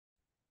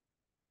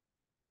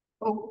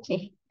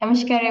Okay.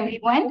 Namaskar,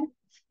 everyone.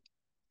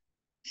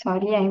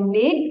 Sorry, I'm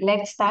late.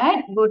 Let's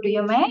start. Go to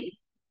your mat.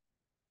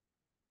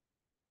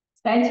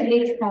 Stretch your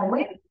legs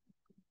forward.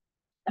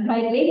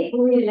 Right leg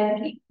over your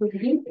left leg.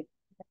 Quickly.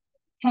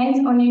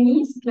 Hands on your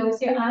knees.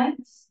 Close your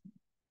eyes.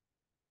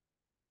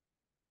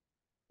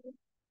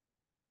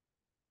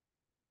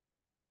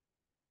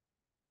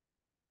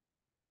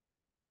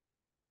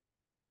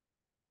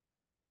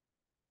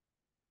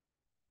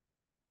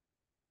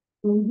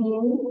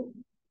 Inhale.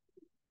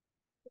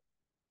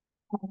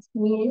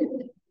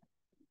 Exhale.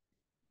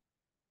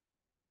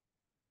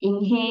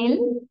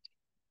 Inhale.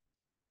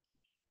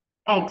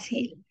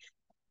 Exhale.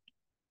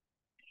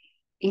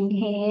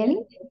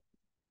 Inhale.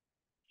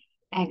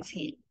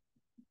 Exhale.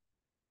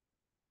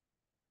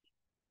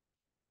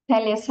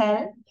 Tell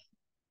yourself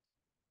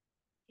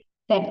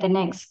that the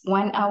next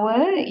 1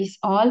 hour is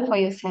all for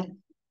yourself.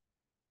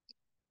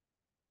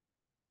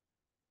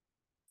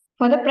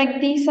 For the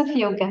practice of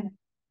yoga.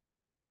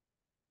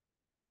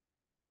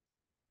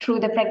 Through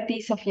the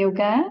practice of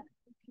yoga.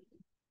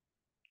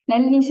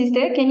 Nalini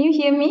sister, can you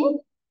hear me?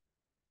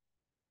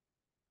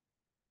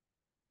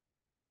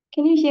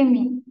 Can you hear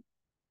me?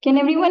 Can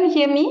everyone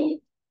hear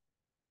me?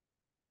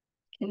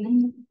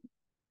 Can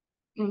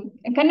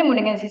Kanna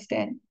mudunga,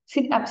 sister.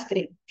 Sit up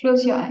straight.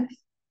 Close your eyes.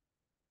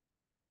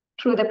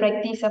 Through the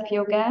practice of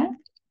yoga,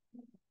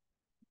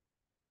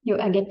 you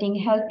are getting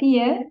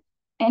healthier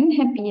and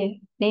happier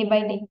day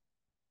by day.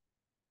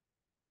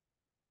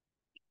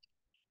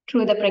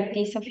 Through the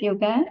practice of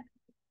yoga,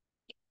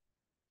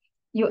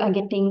 you are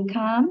getting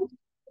calm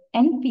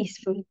and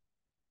peaceful.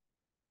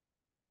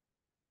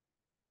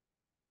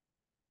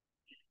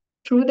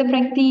 Through the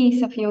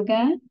practice of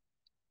yoga,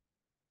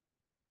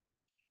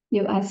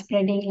 you are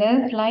spreading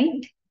love,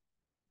 light,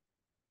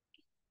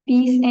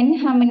 peace, and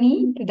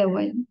harmony to the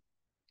world.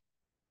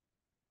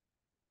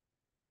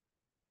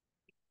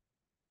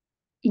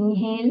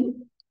 Inhale,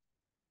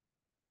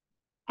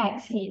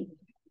 exhale.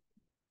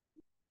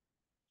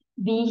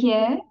 Be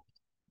here,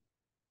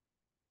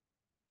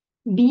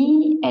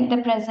 be at the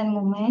present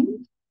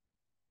moment,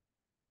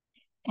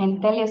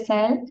 and tell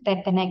yourself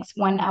that the next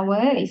 1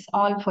 hour is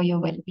all for your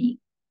well-being.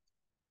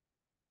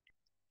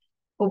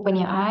 Open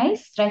your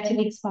eyes, stretch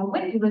your legs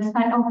forward. You will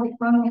start off with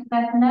firm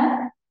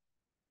Vipassana.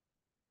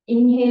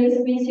 Inhale,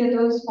 squeeze your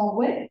toes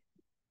forward.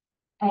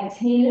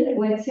 Exhale,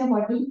 towards your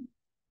body.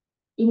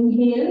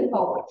 Inhale,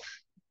 forward.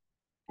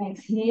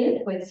 Exhale,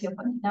 towards your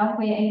body. Now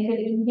for your ankle,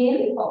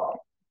 inhale, forward.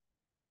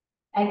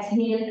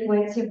 Exhale,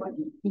 towards your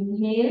body.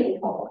 Inhale,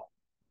 forward.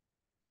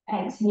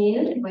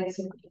 Exhale, towards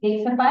your body.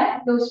 Legs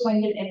apart, toes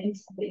pointed at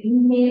each other.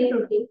 Inhale,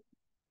 rotate.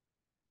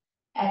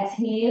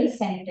 Exhale,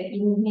 center.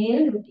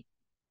 Inhale, rotate.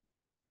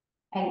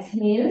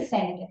 Exhale,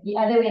 center. The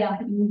other way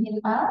around.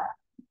 Inhale up.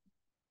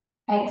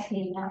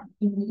 Exhale down.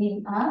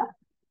 Inhale up.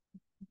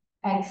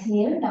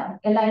 Exhale down.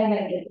 Align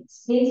like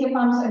this. Place your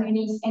palms on your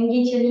knees.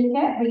 Engage your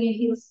kneecap. Bring your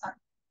heels up.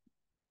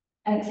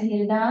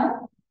 Exhale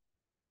down.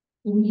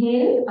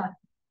 Inhale up.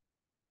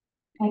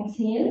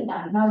 Exhale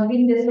down. Now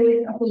bring the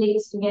weight of the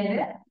legs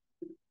together.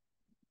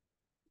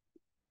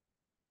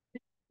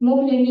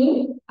 Move your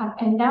knee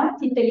up and down.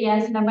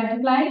 Chittalyasana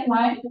butterfly.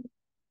 1,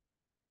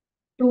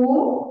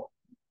 2,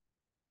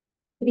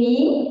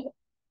 3,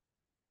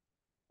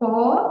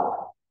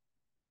 4,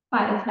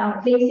 5.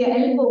 Now place your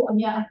elbow on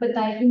your upper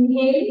thigh.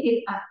 Inhale,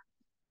 lift up.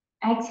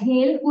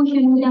 Exhale, push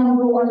your knee down,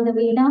 go all the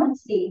way down.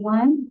 Stay.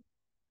 1,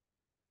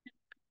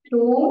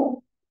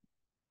 2,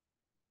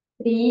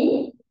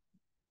 3,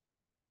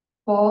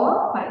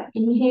 4, 5.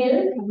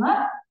 Inhale, come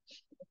up.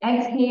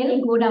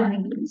 Exhale, go down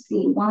again.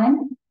 Stay.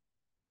 1,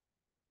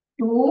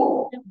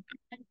 2,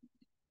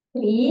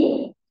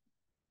 3,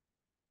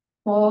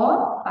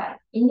 4, 5.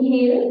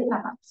 Inhale,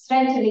 come up.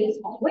 Stretch your legs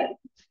forward.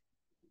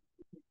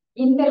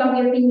 Interlock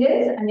your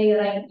fingers under your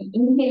right knee.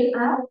 Inhale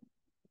up.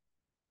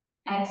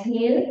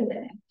 Exhale to the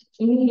left.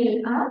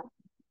 Inhale up.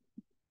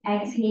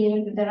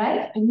 Exhale to the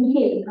right.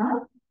 Inhale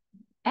up.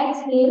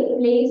 Exhale,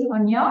 place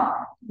on your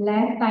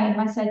left thigh.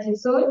 Massage your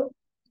sole.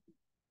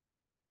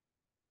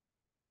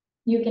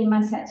 You can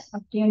massage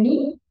up to your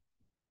knee.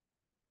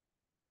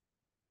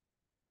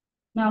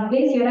 Now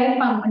place your right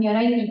palm on your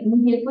right knee.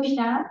 Inhale, push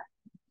down.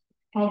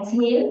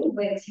 Exhale,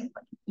 towards your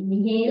body.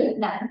 Inhale,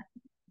 down.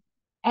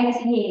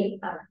 Exhale,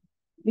 up.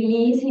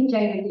 Release hip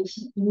joint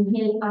rotation.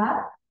 Inhale,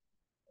 up.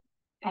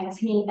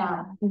 Exhale,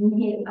 down.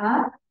 Inhale,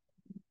 up.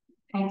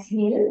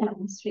 Exhale,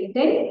 down.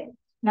 Straighten.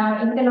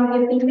 Now interlock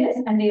your fingers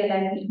under your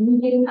left knee.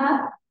 Inhale,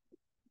 up.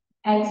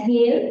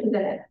 Exhale to the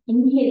left.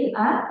 Inhale,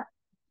 up.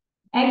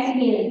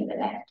 Exhale to the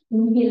left.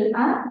 Inhale,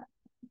 up.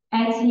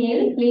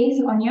 Exhale,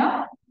 place on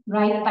your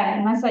right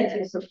thigh. Massage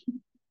yourself.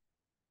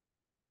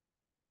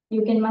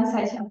 You can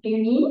massage up to your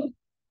knee.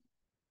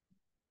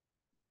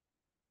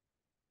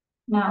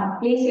 Now,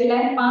 place your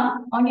left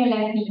palm on your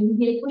left knee.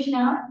 Inhale, push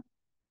down.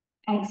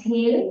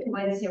 Exhale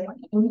towards your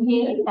body.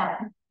 Inhale,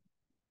 down.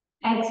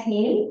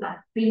 Exhale,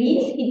 up.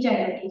 Release hip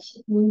joint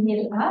rotation.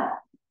 Inhale,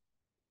 up.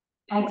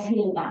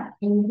 Exhale, down.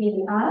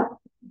 Inhale,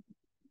 up.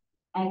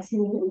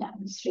 Exhale,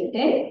 down.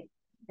 Straighten.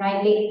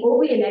 Right leg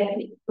over your left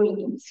leg.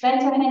 Breathing.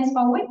 Stretch your hands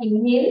forward.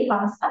 Inhale,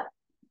 palms up.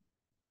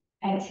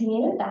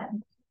 Exhale,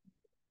 down.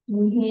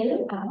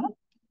 Inhale, up.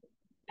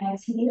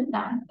 Exhale,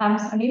 down.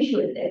 Thumbs on your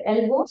shoulder.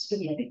 Elbows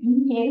together.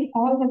 Inhale,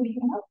 all the way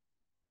up.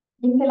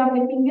 Interlock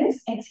your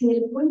fingers.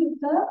 Exhale, pull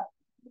the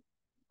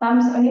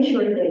thumbs on your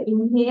shoulder.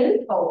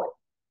 Inhale, forward.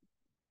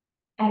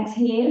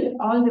 Exhale,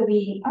 all the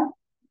way up.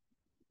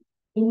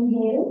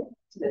 Inhale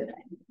to the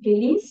front.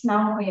 Release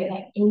now for your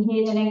neck.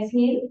 Inhale and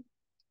exhale.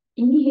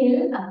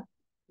 Inhale, up.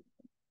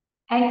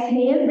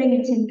 Exhale, bring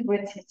your chin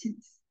towards your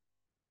chest.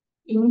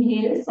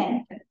 Inhale,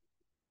 center.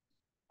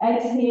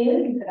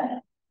 Exhale to the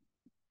right.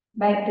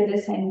 Back to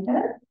the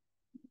center.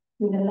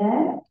 To the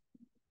left.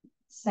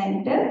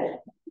 Center.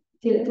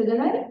 Tilt to the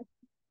right.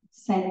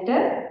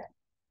 Center.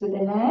 To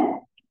the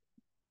left.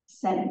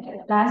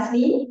 Center.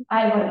 Lastly,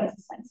 eyeball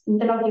exercise.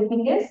 Interlock your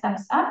fingers,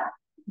 thumbs up.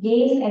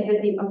 Gaze at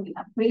the tip of your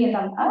thumb. Bring your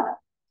thumb up.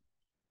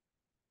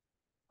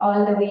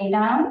 All the way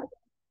down.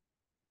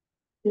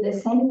 To the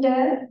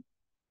center.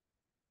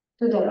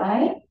 To the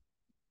right.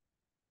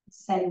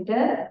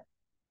 Center.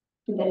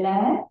 To the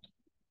left.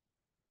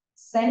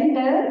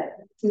 Center.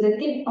 To the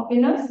tip of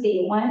your nose.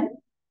 Stay 1,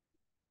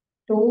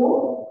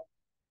 2,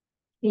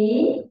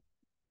 3,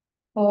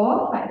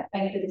 4, 5.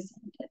 Back to the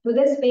center. To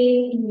the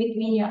space in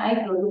between your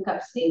eyebrow. Look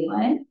up. Stay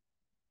 1,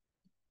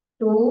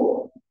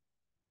 2,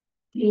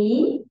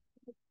 3,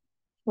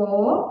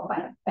 4,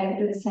 5. Back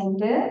to the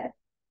center.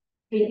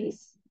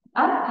 Release.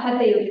 Up.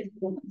 Hatha Yoga.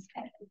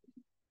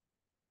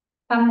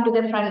 Come to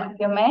the front of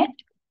your mat.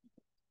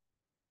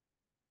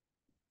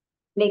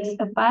 Legs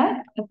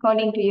apart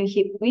according to your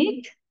hip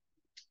width.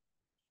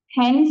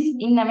 Hands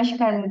in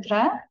Namaskar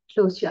Mudra.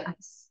 Close your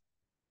eyes.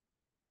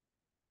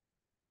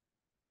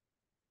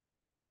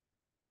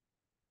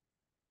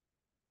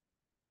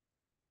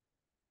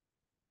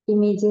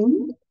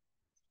 Imagine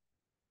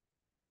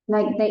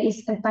like there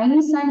is a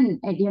tiny sun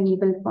at your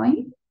navel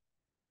point.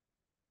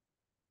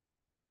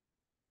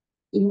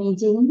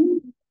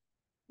 Imagine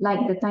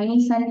like the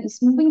tiny sun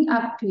is moving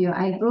up to your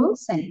eyebrow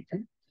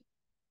center.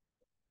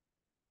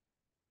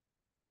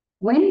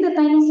 When the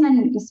tiny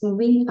sun is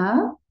moving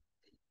up,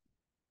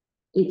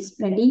 it's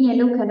spreading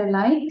yellow color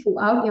light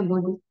throughout your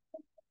body.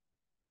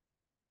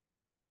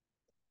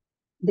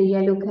 The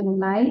yellow color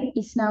light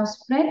is now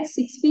spread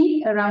 6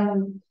 feet around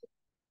you.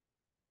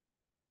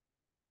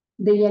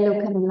 The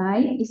yellow color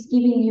light is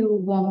giving you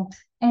warmth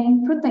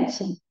and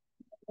protection.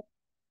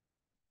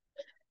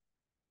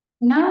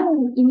 Now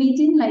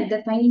imagine like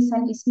the tiny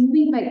sun is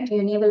moving back to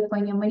your navel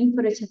point, your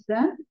Manipura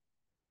chakra.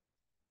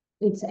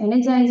 It's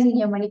energizing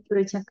your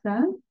Manipura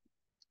chakra.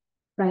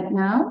 Right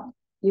now,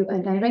 you are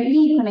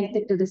directly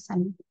connected to the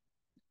sun.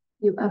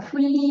 You are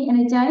fully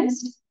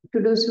energized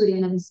to do Surya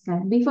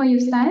Namaskar. Before you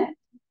start,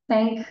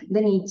 thank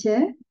the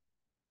nature,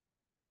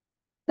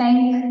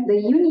 thank the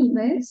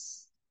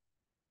universe,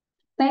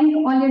 thank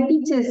all your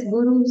teachers,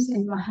 gurus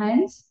and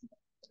mahants,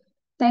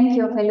 thank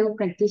your fellow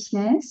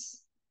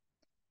practitioners,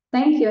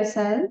 thank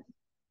yourself,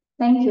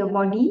 thank your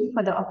body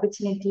for the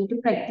opportunity to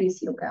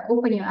practice yoga.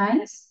 Open your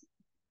eyes.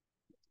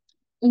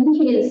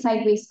 Inhale,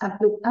 sideways up,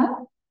 look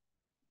up.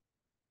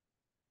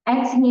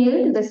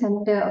 Exhale to the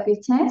center of your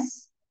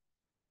chest.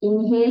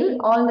 Inhale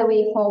all the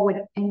way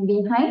forward and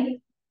behind.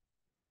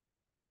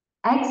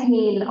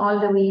 Exhale all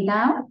the way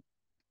down.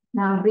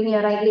 Now bring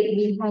your right leg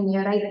behind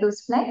your right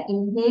toes flat.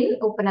 Inhale,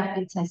 open up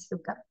your chest,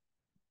 look up.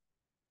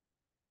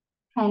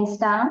 Hands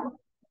down,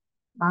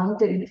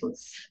 mountain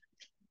pose.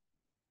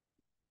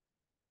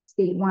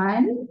 Stay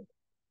 1,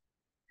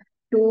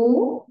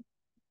 2,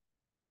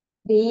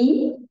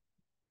 3,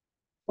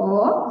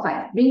 4,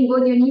 5. Bring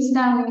both your knees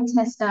down, your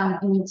chest down,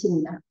 and your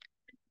chin down.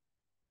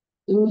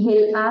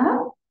 Inhale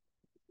up.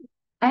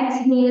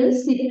 Exhale,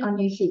 sit on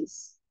your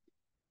heels.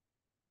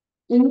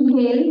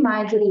 Inhale,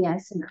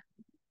 Majariyasana.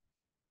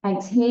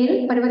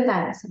 Exhale,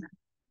 Parvatanasana.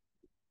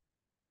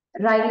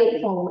 Right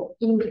leg forward,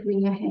 in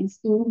between your hands.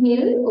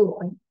 Inhale,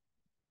 open.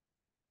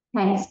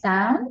 Hands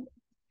down,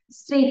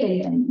 straighten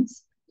your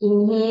knees.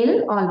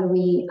 Inhale, all the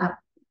way up.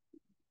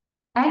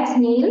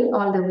 Exhale,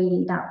 all the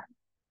way down.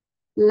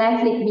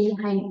 Left leg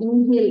behind,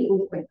 inhale,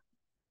 open.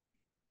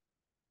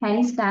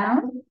 Hands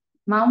down,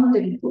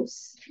 mountain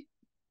pose.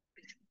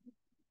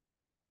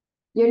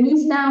 Your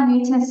knees down,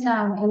 your chest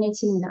down, and your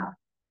chin down.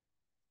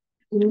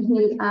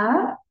 Inhale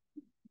up.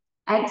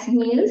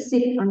 Exhale,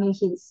 sit on your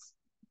heels.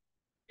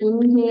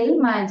 Inhale,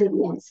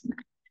 Majariyasana.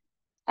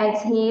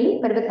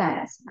 Exhale,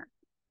 Parvatanasana.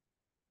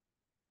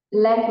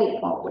 Left leg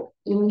forward.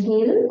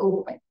 Inhale,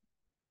 open.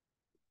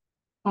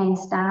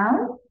 Hands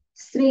down,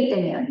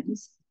 straighten your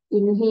knees.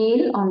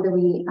 Inhale, all the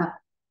way up.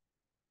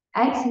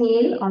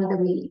 Exhale, all the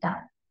way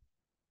down.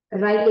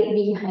 Right leg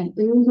behind.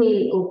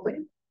 Inhale,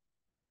 open.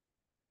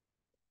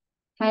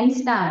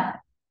 Hands down,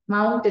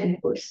 mountain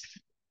pose.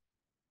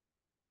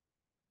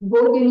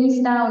 Both your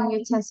knees down,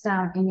 your chest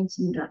down, and your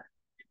chin down.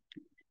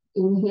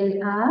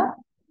 Inhale up.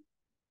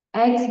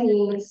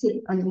 Exhale,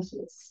 sit on your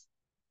heels.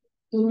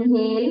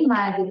 Inhale,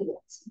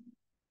 Majariyasana.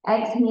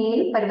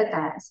 Exhale,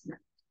 Parvatanasana.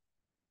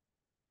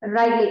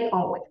 Right leg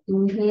forward.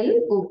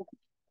 Inhale, open.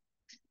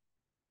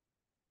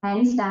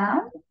 Hands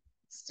down,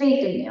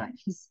 straighten your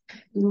knees.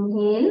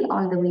 Inhale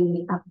all the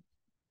way up.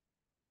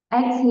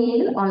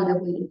 Exhale all the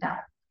way down.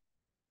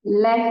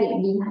 Left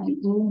leg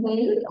behind.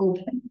 Inhale,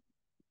 open.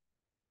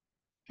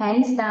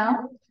 Hands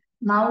down,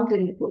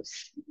 mountain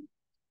pose.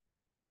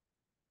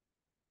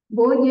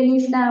 Both your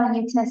knees down,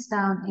 your chest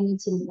down, and your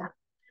chin down.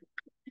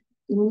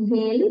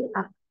 Inhale,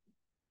 up.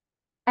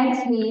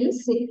 Exhale,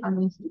 sit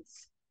on your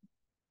heels.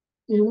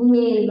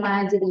 Inhale,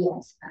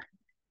 Majriyasana.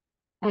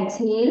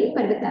 Exhale,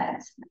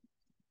 Padmatanasana.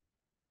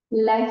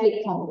 Left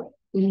leg forward.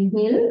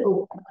 Inhale,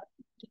 open.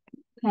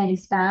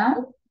 Hands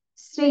down,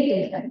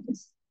 straighten your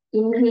knees.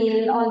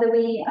 Inhale all the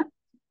way up.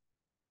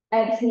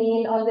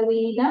 Exhale all the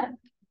way down.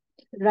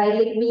 Right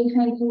leg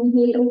behind.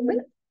 Inhale,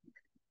 open.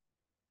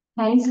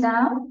 Hands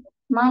down,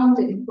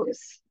 mountain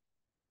pose.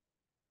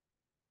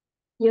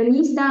 Your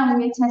knees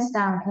down, your chest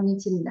down, and your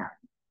chin down.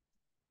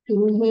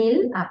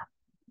 Inhale, up.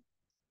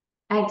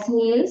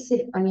 Exhale,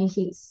 sit on your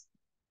heels.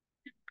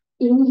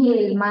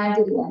 Inhale,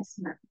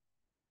 Majriyasana.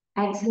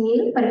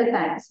 Exhale,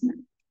 Padmatanasana.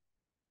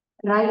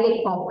 Right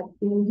leg forward.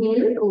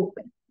 Inhale,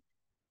 open.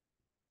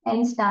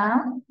 Hands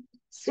down,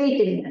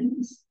 straighten your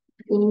knees.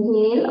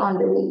 Inhale all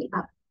the way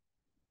up.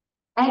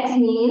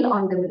 Exhale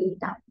all the way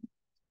down.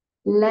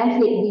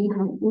 Left leg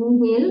behind.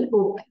 Inhale,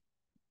 open.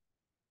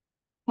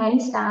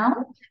 Hands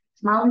down,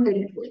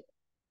 mountain pose.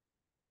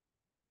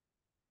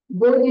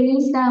 Both your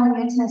knees down,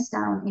 your chest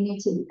down, and your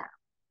chin down.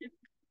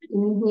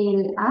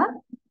 Inhale up.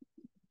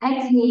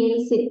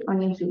 Exhale, sit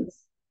on your heels.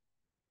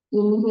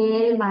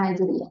 Inhale,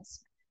 Majriyasana.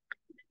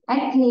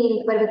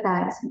 Exhale,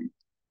 Padmatanasana.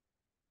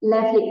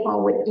 Left leg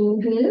forward.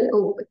 Inhale,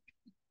 open.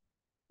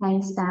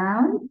 Hands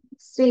down,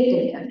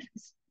 straighten your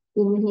knees.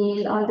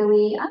 Inhale all the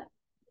way up.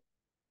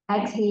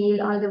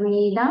 Exhale all the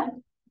way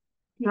down.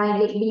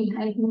 Right leg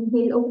behind.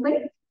 Inhale,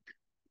 open.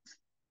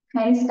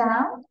 Hands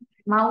down,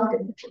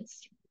 mountain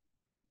pose.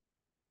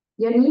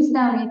 Your knees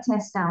down, your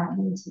chest down,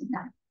 and your chin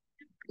down.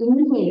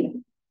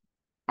 Inhale.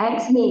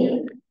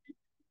 Exhale.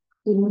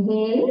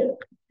 Inhale.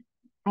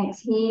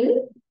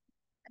 Exhale.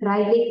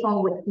 Right leg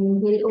forward.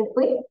 Inhale,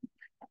 open.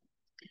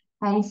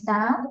 Hands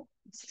down.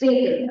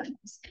 Straighten your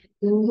knees.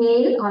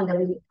 Inhale all the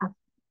way up.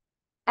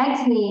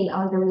 Exhale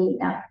all the way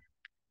down.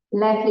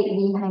 Left leg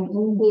behind.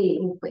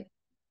 Inhale, open.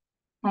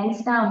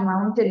 Hands down,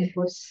 mountain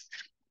pose.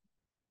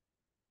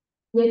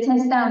 Your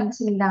chest down,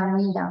 chin down,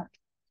 knee down.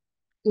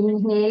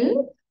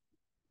 Inhale.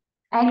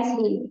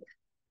 Exhale.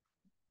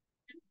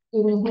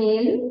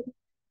 Inhale.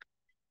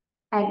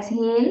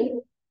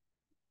 Exhale.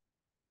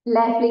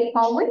 Left leg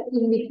forward,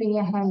 in between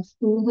your hands.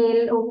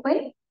 Inhale,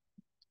 open.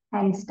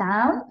 Hands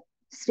down.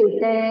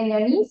 Straighten your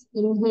knees.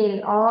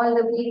 Inhale all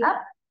the way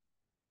up.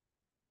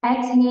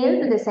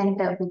 Exhale to the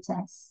center of the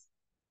chest.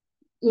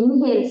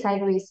 Inhale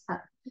sideways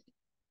up.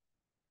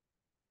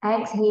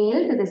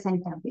 Exhale to the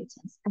center of the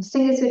chest.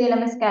 Ashtanga Surya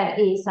Namaskar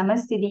is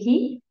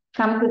Samasthitihi.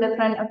 Come to the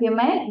front of your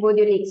mat, both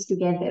your legs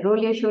together. Roll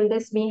your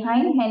shoulders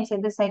behind, hands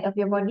at the side of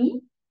your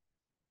body.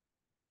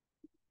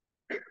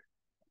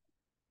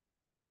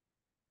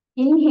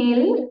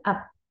 Inhale,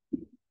 up.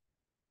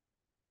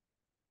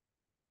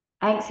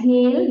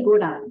 Exhale, go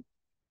down.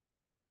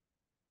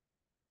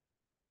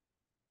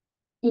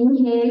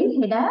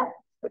 Inhale, head up.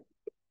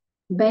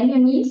 Bend your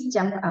knees,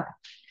 jump up.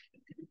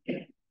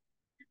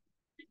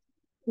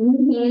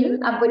 Inhale,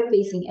 upward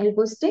facing,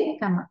 elbow straight,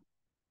 come up.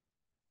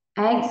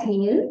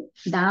 Exhale,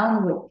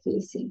 downward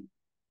facing.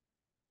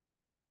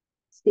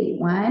 Stay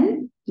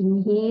one,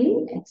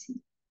 inhale, exhale.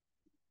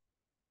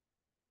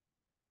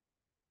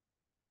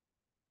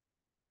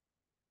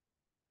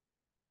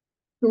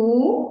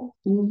 Two,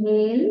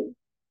 inhale,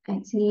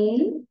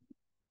 exhale.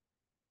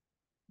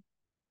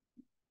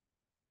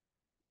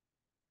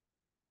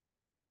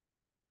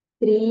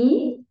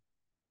 Three,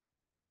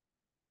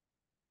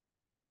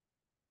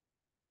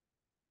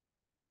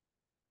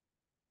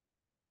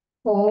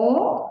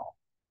 four,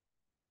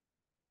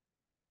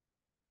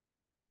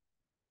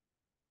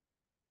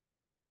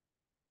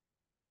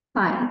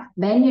 five.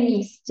 Bend your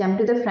knees, jump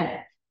to the front.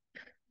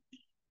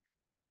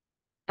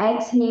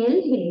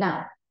 Exhale, hit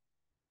down.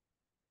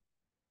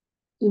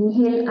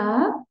 Inhale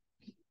up.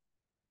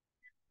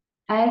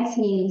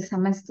 Exhale,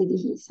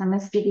 Samasthitihi.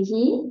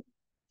 Samasthitihi.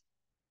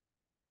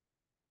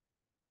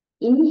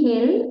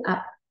 Inhale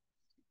up.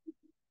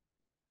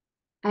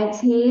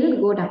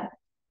 Exhale, go down.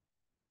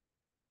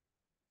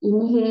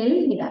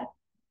 Inhale, hit up.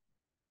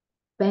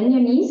 Bend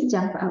your knees,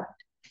 jump out.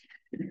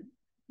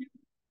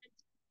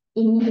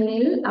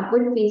 Inhale,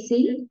 upward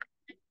facing.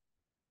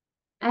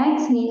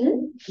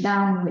 Exhale,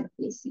 downward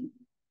facing.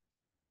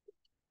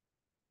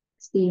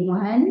 Stay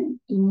one,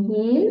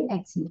 inhale,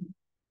 exhale.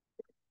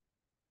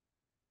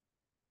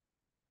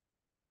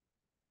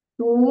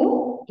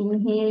 Two,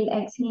 inhale,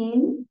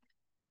 exhale.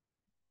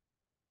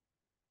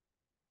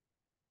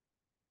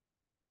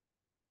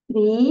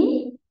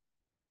 Three,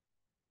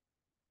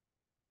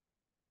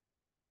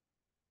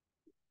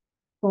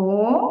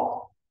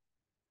 four,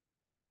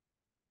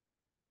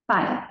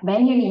 five.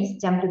 Bend your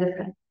knees, jump to the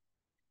front.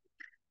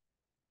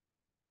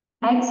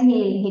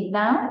 Exhale, hit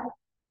down.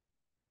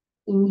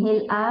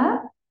 Inhale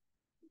up.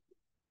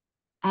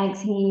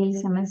 Exhale,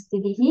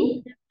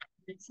 Samastitihi.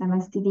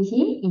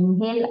 Samastitihi.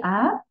 Inhale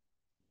up.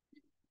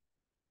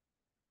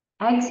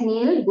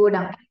 Exhale, go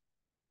down.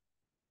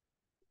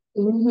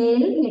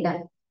 Inhale, head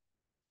up.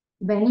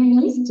 Bend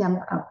your knees, jump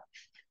up.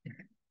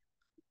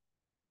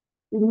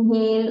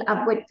 Inhale,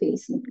 upward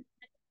facing.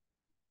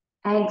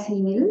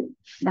 Exhale,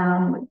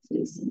 downward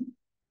facing.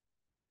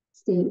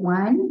 Stay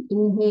one.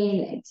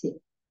 Inhale, exhale.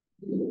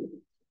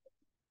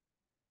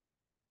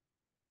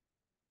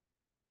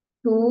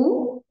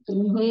 Two.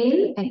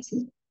 Inhale,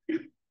 exhale.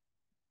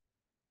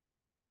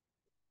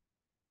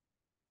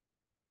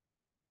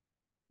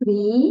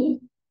 Three.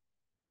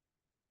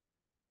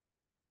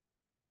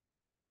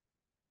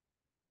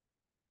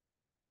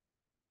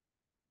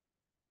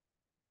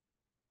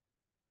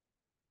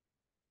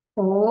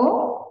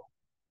 Four.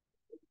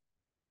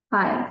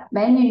 Five.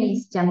 Bend your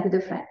knees, jump to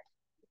the front.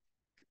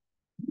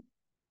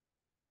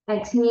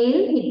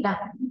 Exhale, hit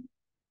down.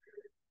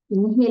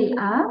 Inhale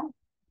up.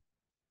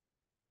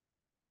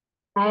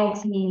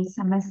 Exhale,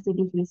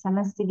 Samastitihi.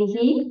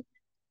 Samastitihi.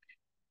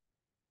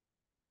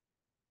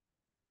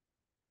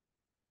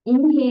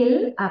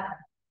 Inhale up.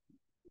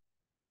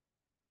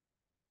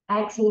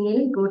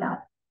 Exhale, go down.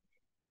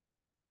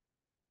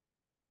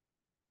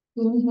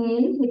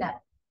 Inhale, hit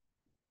up.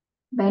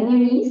 Bend your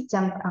knees,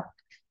 jump up.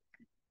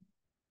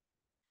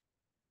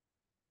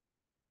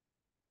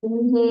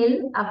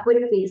 Inhale,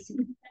 upward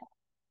facing.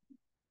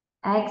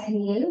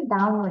 Exhale,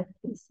 downward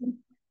facing.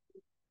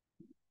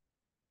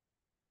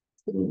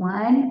 Stay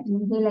one.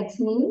 Inhale,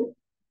 exhale.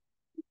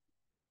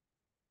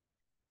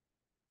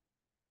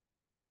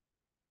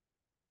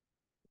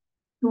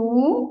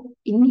 Two.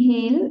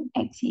 Inhale,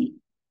 exhale.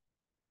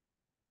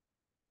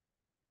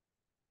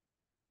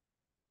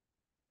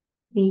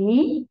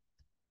 Three.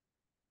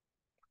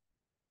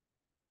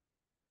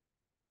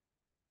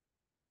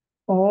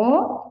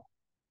 Four.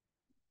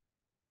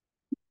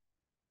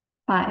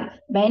 Five.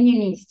 Bend your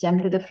knees,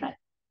 jump to the front.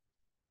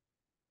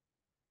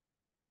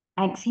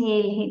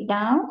 Exhale, hit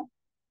down.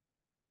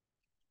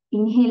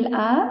 Inhale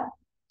up.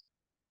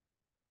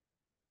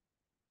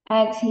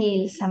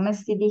 Exhale,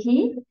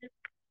 Samastitihi.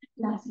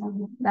 Last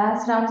round.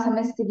 Last round,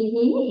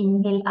 Samastitihi.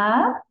 Inhale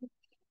up.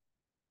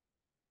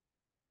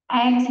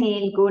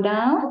 Exhale, go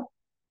down.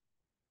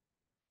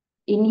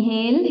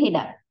 Inhale, hit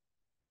up.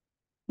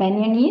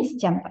 Bend your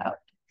knees, jump out.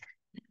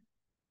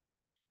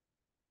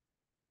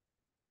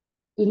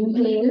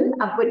 Inhale,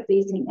 upward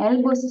facing.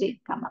 Elbow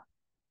straight, come up.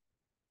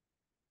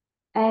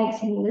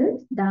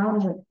 Exhale,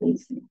 downward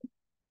facing.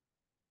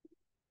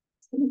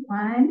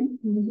 One,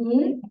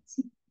 inhale,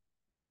 exhale.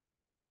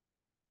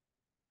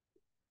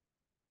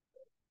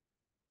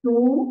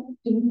 Two,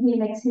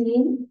 inhale,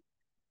 exhale.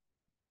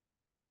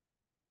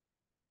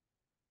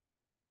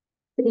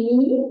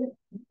 Three,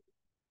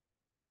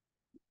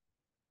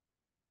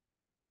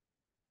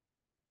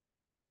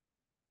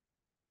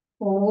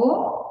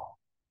 four,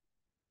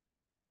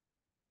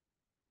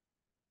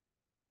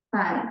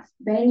 five.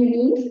 Bend your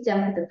knees,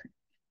 jump to the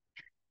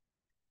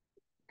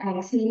front.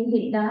 Exhale,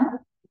 hit down.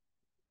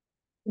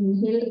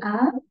 Inhale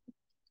up.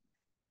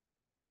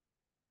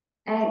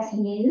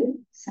 Exhale,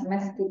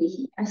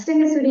 Samastitihi.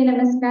 Ashtanga Surya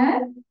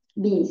Namaskar.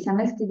 B,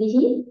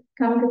 Samastitihi.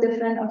 Come to the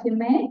front of your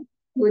mat.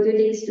 Both your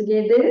legs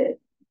together.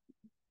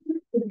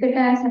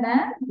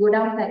 Utkatasana. Go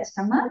down, touch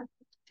stomach.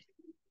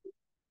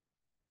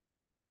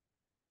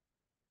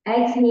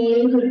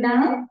 Exhale, hit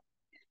down.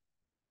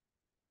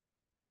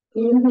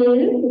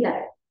 Inhale, hit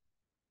up.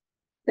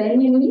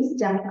 Bend your knees,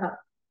 jump up.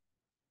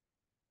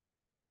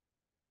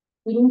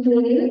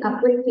 Inhale,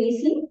 upward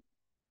facing.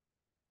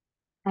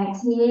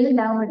 Exhale,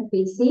 downward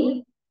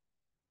facing.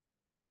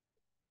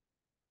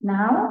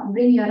 Now,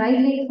 bring your right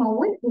leg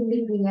forward in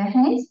between your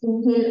hands.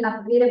 Inhale,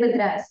 up,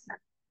 Virabhadrasana.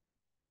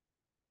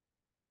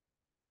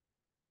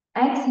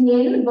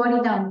 Exhale,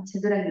 body down,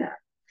 Chaturanga.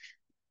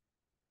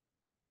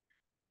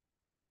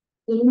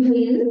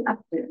 Inhale,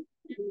 upward.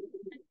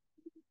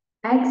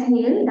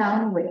 Exhale,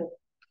 downward.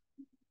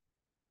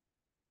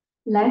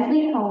 Left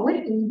leg forward.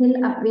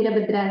 Inhale, up,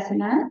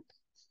 Virabhadrasana.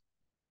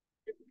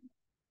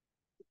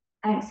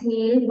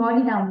 Exhale,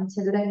 body down,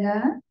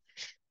 Chaturanga.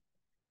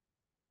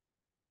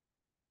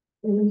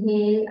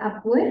 Inhale,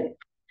 upward.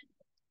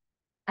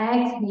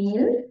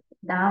 Exhale,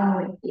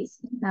 downward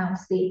facing. Now,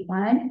 stay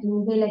one.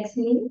 Inhale,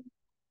 exhale.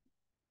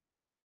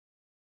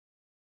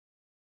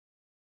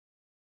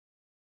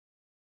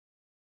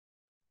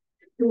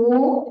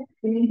 Two,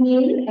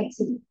 inhale,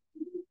 exhale.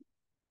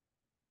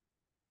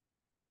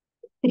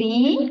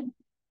 Three,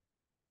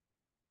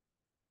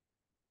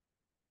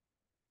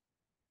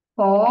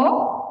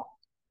 four,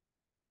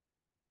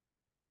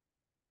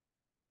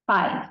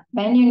 five.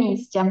 Bend your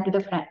knees, jump to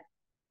the front.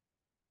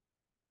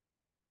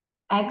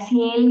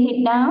 Exhale,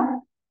 hit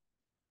down.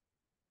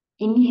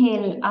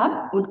 Inhale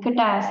up,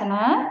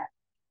 Utkatasana.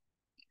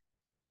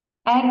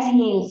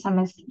 Exhale,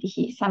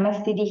 Samastitihi.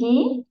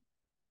 Samastitihi.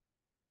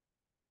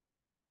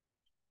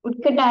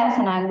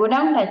 Utkatasana, go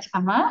down, touch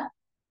kama.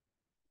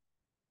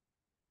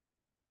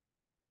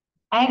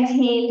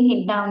 Exhale,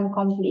 hit down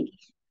completely.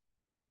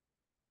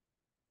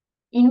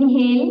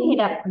 Inhale, hit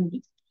up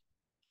only.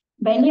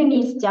 Bend your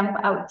knees, jump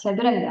out,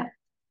 Chaturanga.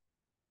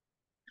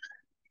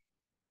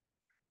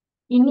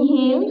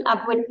 Inhale,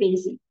 upward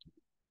facing.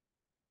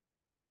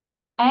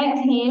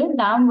 Exhale,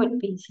 downward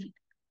facing.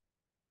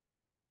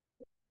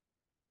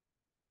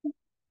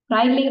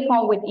 Right leg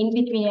forward in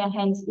between your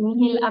hands.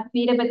 Inhale, up,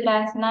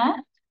 Virabhadrasana.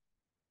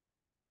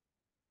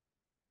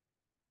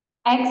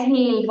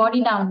 Exhale,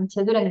 body down,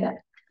 Chaturanga.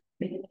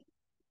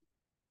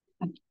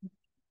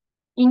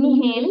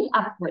 Inhale,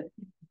 upward.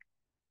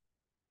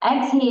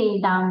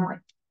 Exhale,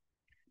 downward.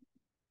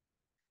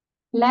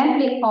 Left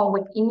leg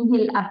forward.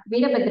 Inhale, up,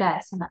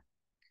 Virabhadrasana.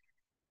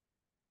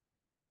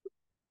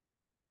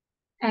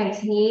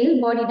 Exhale,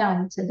 body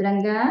down,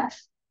 Chaturanga.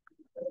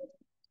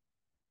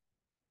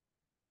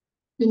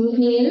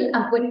 Inhale,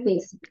 upward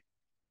facing.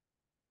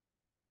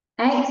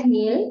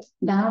 Exhale,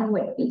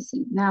 downward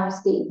facing. Now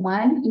stay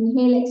one.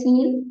 Inhale,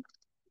 exhale.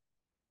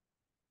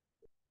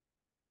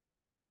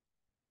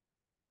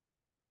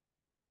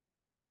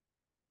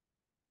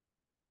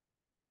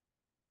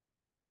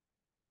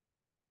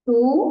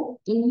 Two.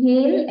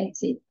 Inhale,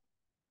 exhale.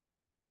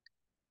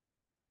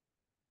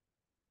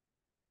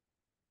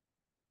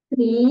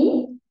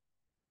 Three.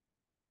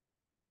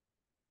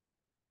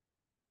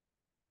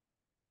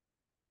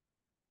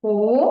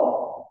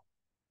 Four.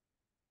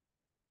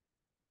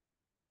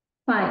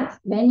 Five.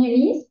 Bend your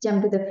knees,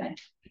 jump to the front.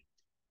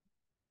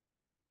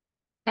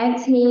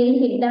 Exhale,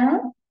 hit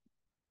down.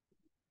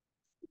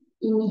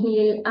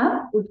 Inhale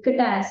up,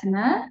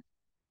 Utkatasana.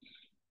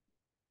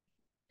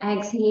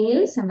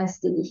 Exhale,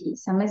 Samastitihi.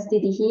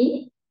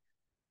 Samastitihi.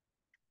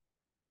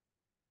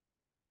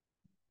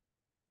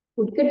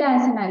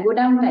 Utkatasana, go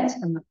down, touch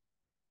them.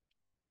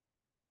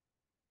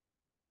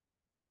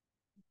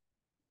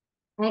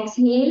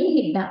 Exhale,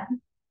 hit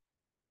down.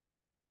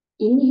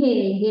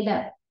 Inhale, hit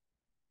up.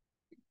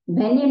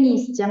 Bend your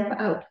knees, jump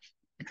out.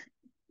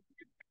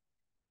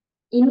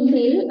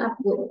 Inhale,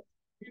 upward.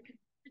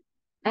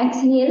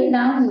 Exhale,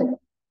 downward.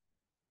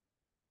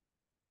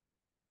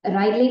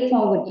 Right leg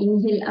forward.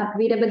 Inhale, up,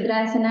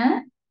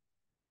 Virabhadrasana.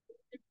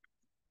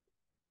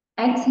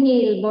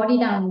 Exhale, body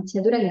down,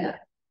 Chaturanga.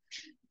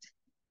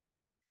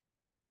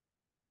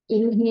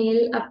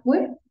 Inhale,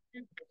 upward.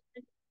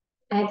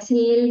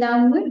 Exhale,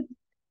 downward.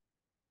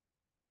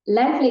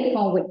 Left leg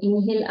forward.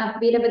 Inhale,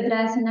 up,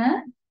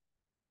 Virabhadrasana.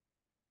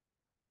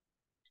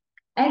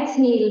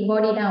 Exhale,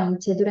 body down,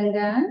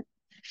 Chaturanga.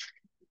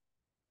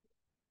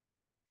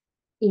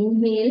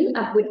 Inhale,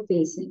 upward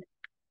facing.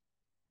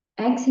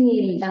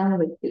 Exhale,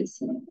 downward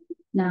facing.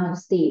 Now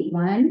stay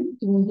one.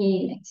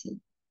 Inhale, exhale.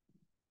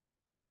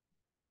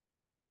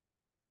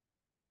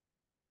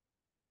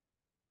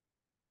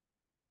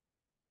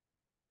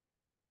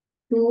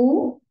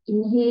 Two.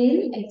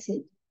 Inhale,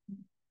 exhale.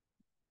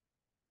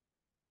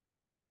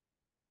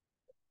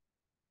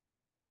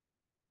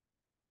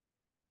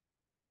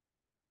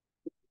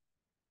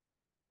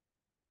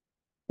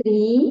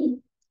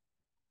 Three.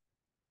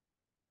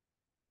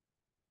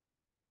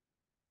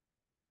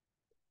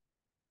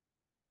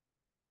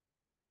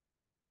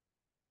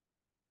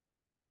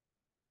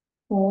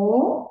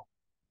 Four.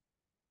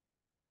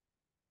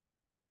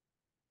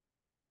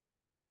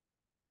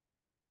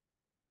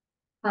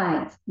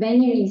 Five.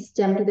 Bend your knees,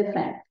 jump to the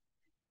front.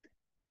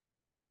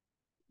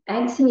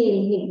 Exhale,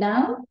 hit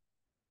down.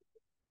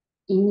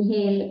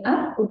 Inhale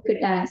up,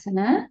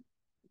 Utkatasana.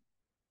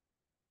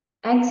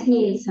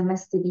 Exhale,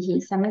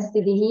 Samastitihi.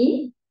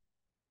 Samastitihi.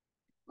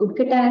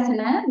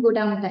 Utkatasana, go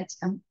down, touch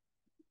them.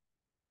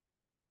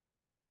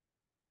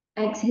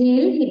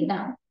 Exhale, hit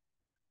down.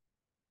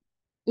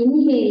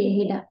 Inhale,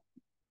 hit up.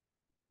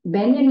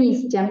 Bend your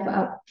knees, jump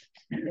up.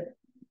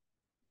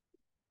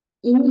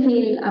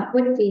 Inhale,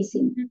 upward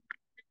facing.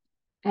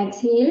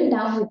 Exhale,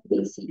 downward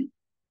facing.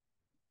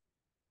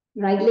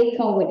 Right leg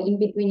forward in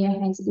between your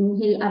hands.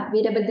 Inhale, up,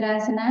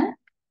 Virabhadrasana.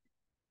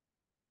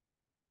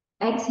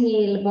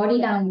 Exhale, body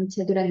down,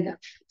 Chaturanga.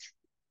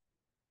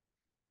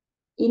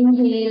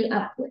 Inhale,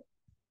 upward.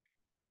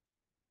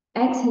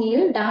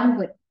 Exhale,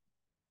 downward.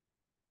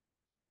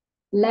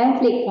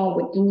 Left leg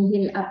forward.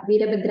 Inhale, up,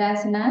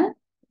 Virabhadrasana.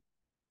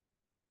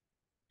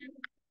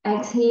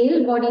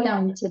 Exhale, body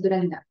down,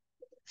 Chaturanga.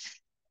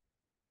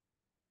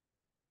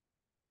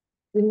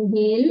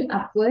 Inhale,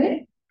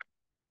 upward.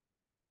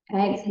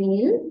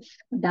 Exhale,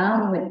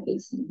 downward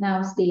facing.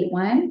 Now stay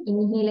one.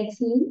 Inhale,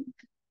 exhale.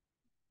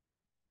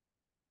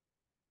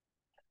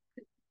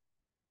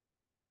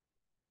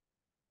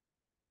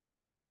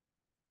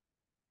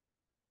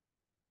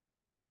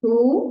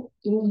 Two.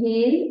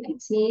 Inhale,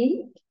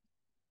 exhale.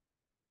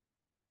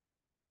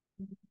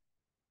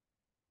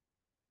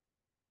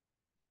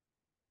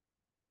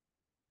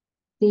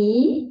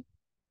 Three.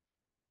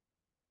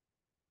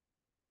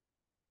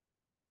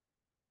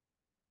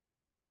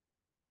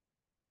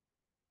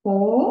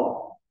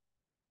 Four.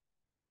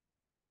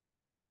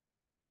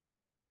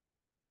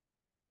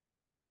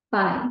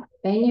 Five.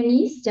 Bend your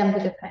knees, jump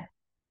to the front.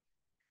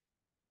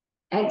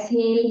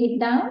 Exhale, hit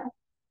down.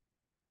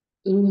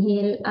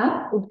 Inhale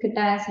up,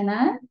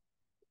 Utkatasana.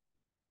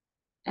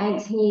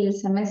 Exhale,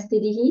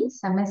 Samastitihi.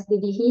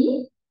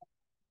 Samastitihi.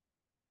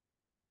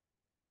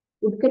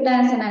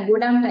 Utkatasana, go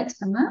down, touch,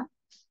 Amma.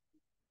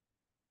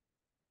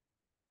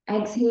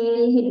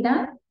 Exhale, hit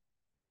down.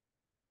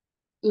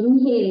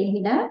 Inhale,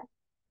 hit up.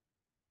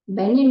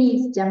 Bend your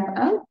knees, jump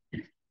up.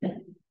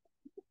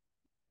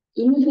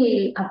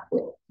 Inhale,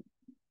 upward.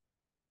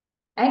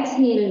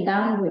 Exhale,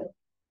 downward.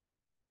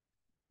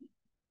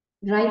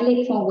 Right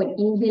leg forward,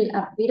 inhale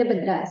up,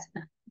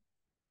 Virabhadrasana.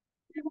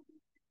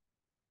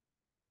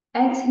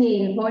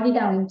 Exhale, body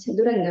down,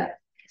 Chaturanga.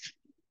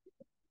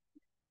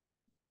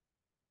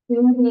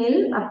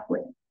 Inhale,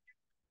 upward.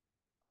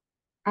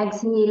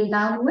 Exhale,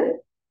 downward.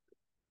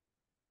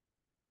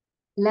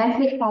 Left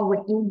leg forward,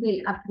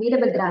 inhale up,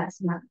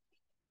 Virabhadrasana.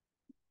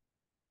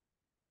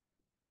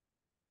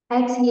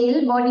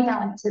 Exhale, body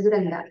down,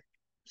 Chaturanga.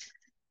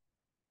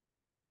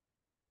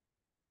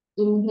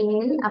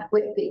 Inhale,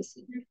 upward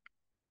facing.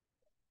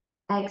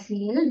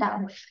 Exhale,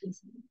 downward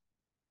facing.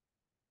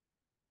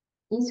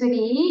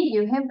 Iswari,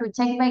 you have to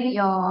check back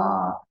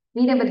your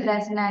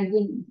Virabhadrasana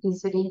again,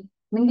 Iswari.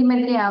 Mindi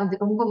madri avudhu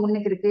romba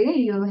munnuku irukku.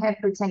 You have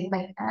to check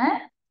back.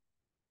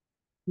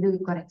 Do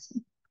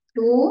correction.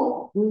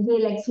 2,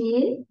 inhale,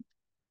 exhale.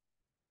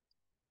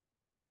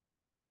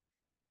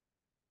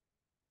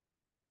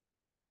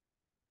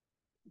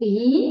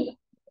 3,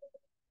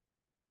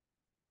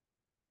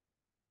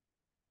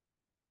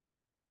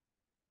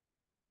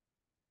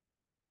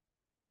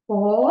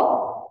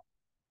 4,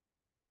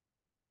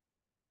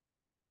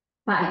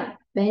 5.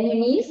 Bend your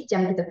knees,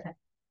 jump to the front.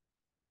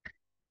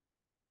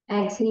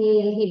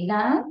 Exhale, hit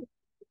down.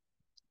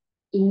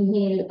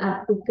 Inhale,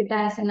 up to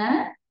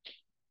Utkatasana.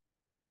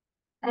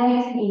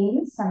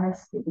 Exhale,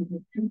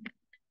 Samasthiti.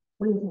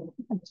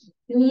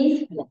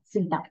 Please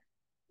sit down.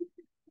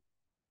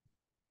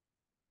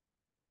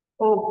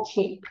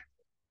 Okay.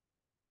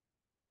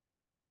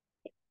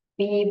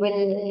 We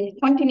will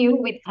continue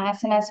with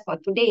asanas for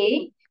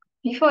today.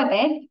 Before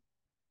that,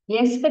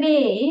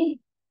 yesterday,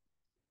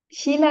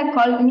 Sheila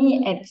called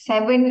me at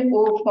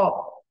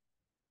 7:04.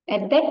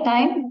 At that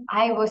time,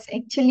 I was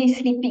actually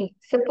sleeping.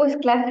 Suppose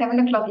class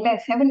 7 o'clock,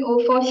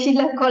 7:04,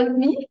 Sheila called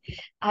me.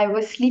 I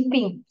was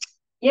sleeping.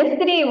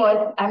 Yesterday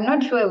was, I'm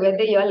not sure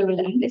whether you all will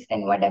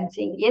understand what I'm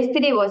saying.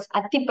 Yesterday was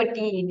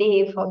Atipati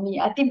day for me.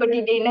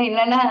 Atipati day na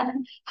inana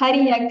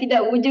Hari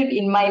Yaktida wujud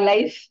in my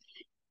life.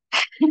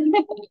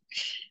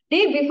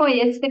 Day before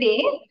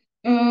yesterday,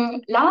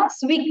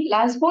 last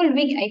whole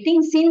week, I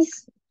think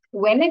since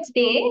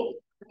Wednesday,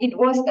 it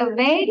was a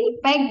very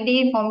packed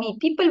day for me.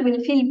 People will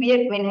feel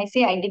weird when I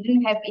say I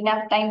didn't have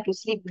enough time to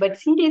sleep, but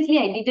seriously,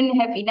 I didn't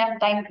have enough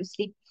time to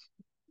sleep.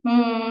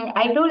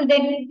 I told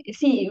that,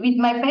 see, with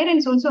my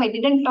parents also, I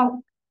didn't talk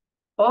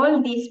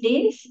all these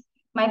days.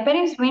 My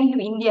parents went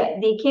to India.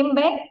 They came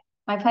back.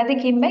 My father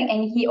came back,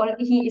 and he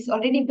is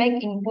already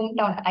back in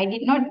hometown. I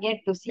did not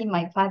get to see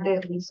my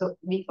father also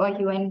before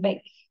he went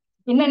back.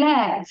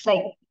 It's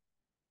like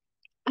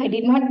I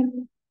did not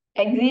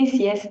exist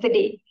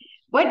yesterday.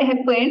 What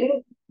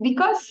happened?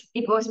 Because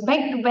it was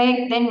back to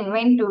back, then we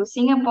went to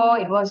Singapore.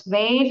 It was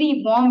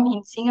very warm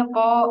in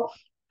Singapore.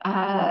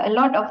 A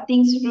lot of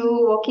things to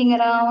do, walking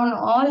around,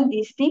 all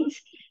these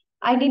things.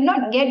 I did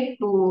not get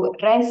to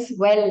rest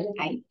well,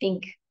 I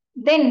think.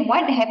 Then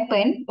what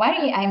happened?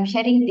 Why I'm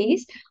sharing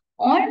this?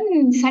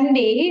 On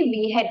Sunday,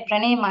 we had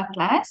pranayama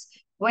class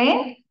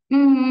where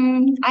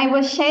I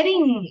was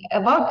sharing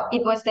about,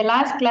 it was the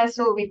last class,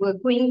 so we were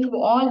going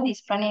through all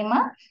this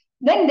pranayama.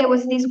 Then there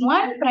was this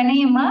one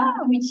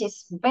pranayama which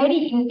is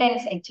very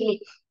intense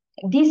actually.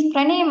 This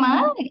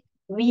pranayama,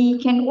 we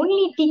can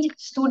only teach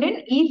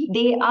students if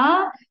they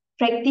are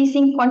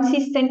practicing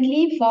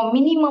consistently for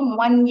minimum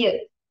 1 year.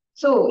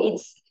 So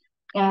it's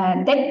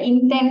that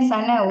intense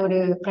or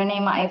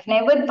pranayama. I've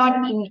never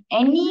taught in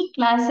any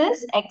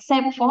classes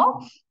except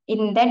for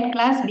in that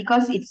class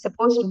because it's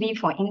supposed to be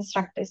for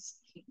instructors.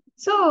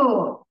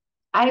 So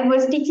I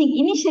was teaching.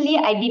 Initially,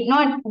 I did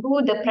not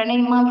do the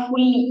pranayama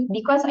fully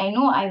because I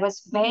know I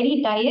was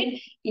very tired.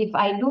 If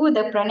I do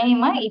the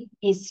pranayama, it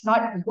is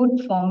not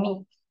good for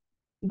me.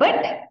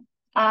 But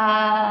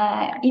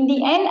in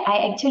the end,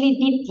 I actually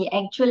did the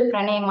actual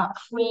pranayama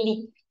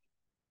fully.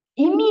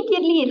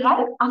 Immediately,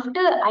 right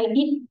after I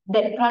did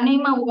that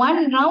pranayama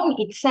one round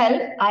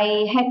itself,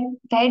 I had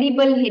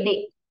terrible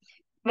headache,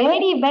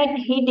 very bad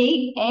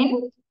headache,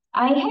 and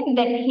I had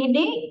that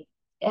headache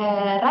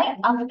right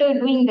after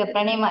doing the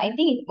pranayama. I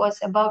think it was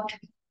about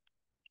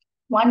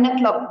 1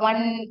 o'clock,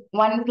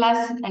 one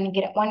plus, and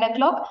 1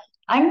 o'clock.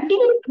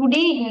 Until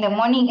today in the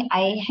morning,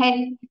 I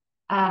had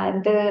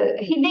the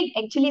headache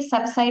actually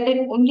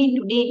subsided only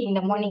today in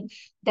the morning.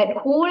 That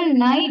whole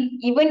night,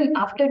 even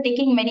after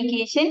taking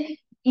medication,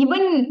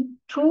 even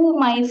through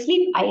my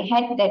sleep, I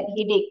had that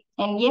headache.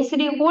 And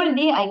yesterday whole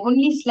day, I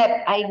only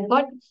slept. I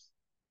got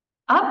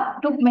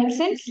up, took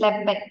medicine,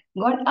 slept back.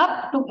 Got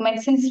up, took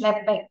medicine,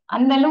 slept back.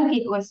 Andaluk,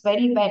 it was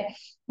very bad.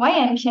 Why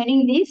I'm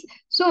sharing this?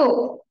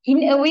 So,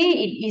 in a way,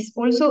 it is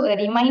also a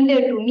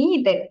reminder to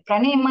me that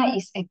pranayama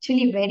is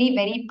actually very,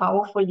 very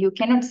powerful. You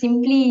cannot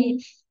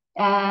simply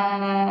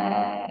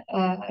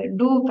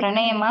do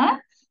pranayama.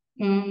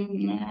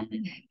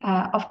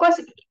 Of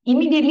course,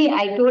 immediately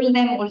I told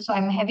them also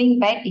I'm having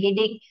bad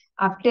headache.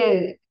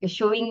 after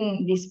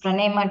showing this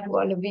pranayama to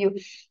all of you.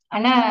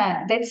 And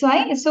that's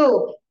why,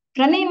 so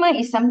pranayama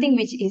is something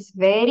which is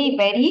very,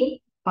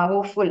 very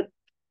powerful.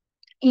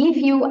 If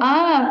you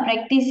are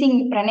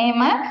practicing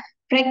pranayama,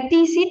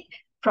 practice it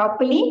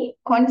properly,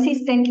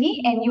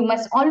 consistently, and you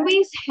must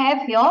always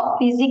have your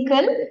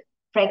physical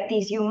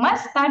practice. You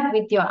must start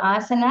with your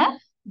asana,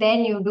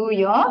 then you do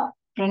your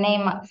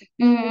pranayama.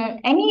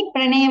 Any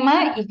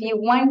pranayama, if you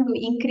want to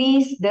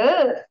increase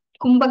the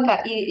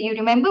kumbhaka, you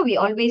remember we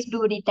always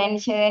do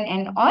retention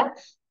and all.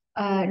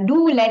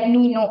 Do let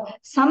me know.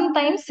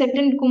 Sometimes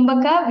certain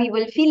kumbhaka, we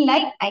will feel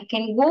like I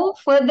can go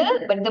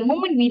further, but the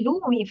moment we do,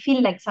 we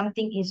feel like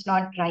something is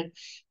not right.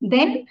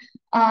 Then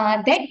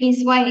that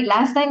is why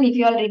last time, if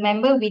you all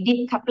remember, we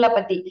did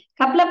Kaplapati.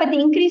 Kaplapati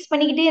increase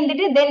பண்ணிக்கிட்டே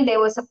இருந்துட்டு, then there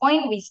was a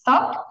point we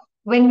stopped.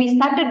 When we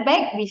started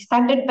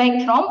back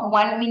from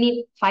 1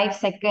 minute, 5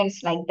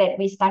 seconds like that.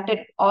 We started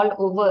all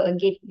over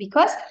again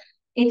because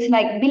it's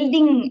like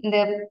building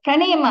the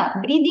pranayama.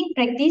 Breathing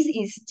practice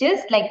is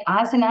just like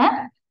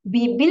asana.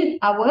 We build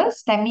our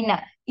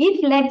stamina.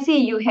 If let's say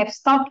you have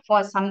stopped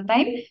for some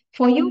time,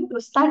 for you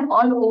to start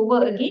all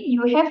over again,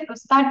 you have to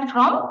start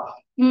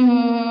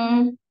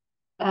from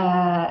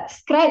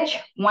scratch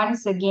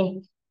once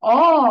again.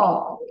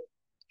 Or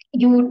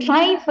you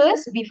try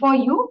first before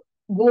you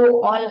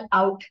go all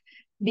out.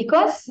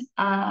 Because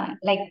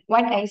like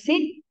what I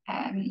said,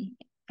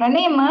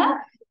 pranayama,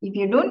 if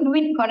you don't do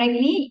it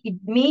correctly, it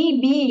may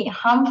be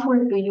harmful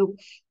to you.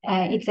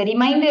 It's a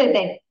reminder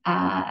that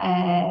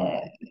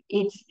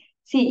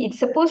it's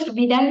supposed to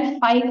be done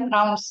 5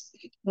 rounds.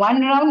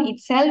 One round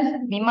itself,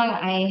 memang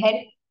I had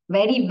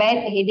very bad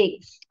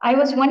headache. I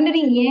was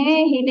wondering,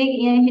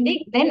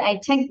 headache. Then I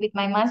checked with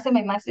my master.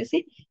 My master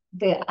said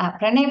the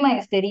pranayama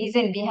is the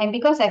reason behind,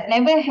 because I've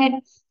never had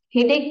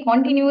headache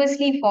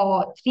continuously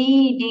for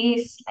 3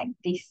 days like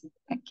this.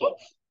 Okay.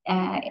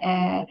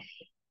 Uh,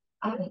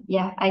 uh,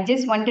 yeah, I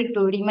just wanted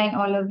to remind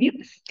all of you.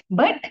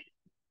 But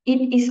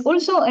it is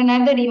also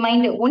another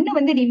reminder. One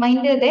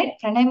reminder that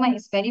pranayama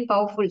is very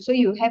powerful, so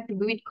you have to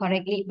do it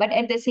correctly. But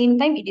at the same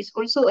time, it is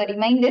also a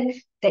reminder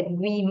that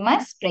we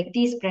must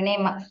practice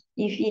pranayama.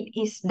 If it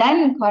is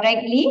done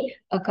correctly,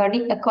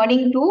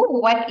 according to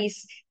what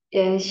is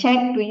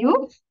shared to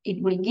you,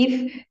 it will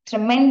give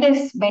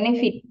tremendous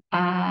benefit,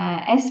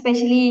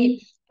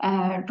 especially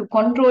to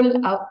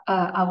control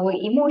our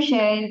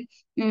emotion,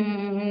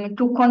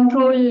 to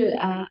control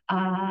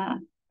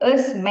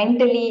us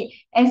mentally,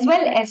 as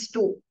well as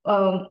to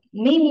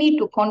mainly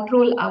to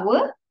control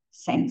our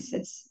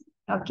senses.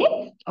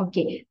 Okay.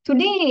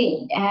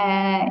 Today,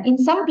 in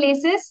some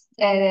places,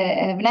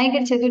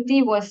 Vinayagar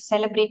Chaturthi was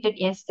celebrated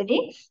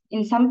yesterday.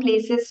 In some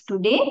places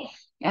today.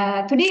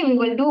 Today we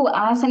will do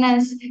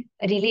asanas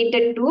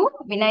related to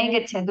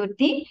Vinayagar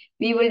Chaturthi.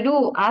 We will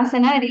do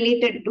asana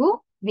related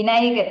to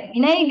Vinayagar.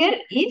 Vinayagar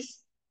is,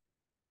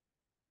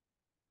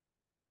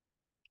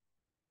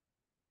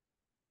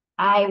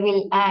 I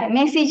will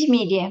message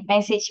me, dear.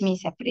 Message me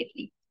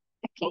separately.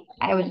 Okay,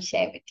 I will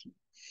share with you.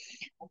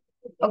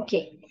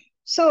 Okay.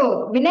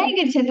 So,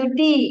 Vinayagar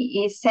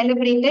Chaturthi is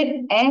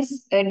celebrated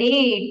as a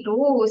day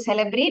to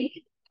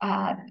celebrate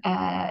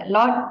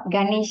Lord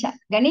Ganesha.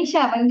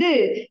 Ganesha,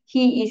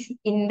 he is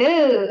in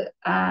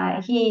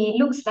he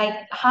looks like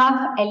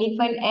half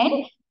elephant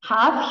and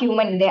half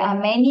human. There are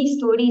many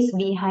stories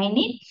behind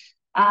it.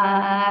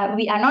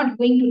 We are not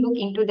going to look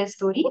into the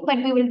story, but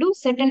we will do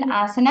certain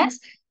asanas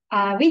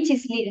which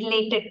is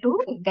related to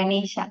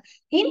Ganesha.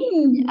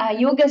 In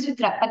Yoga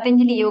Sutra,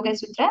 Patanjali Yoga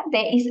Sutra,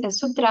 there is a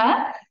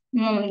sutra,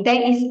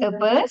 there is a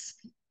verse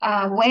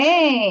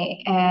where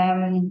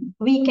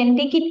we can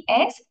take it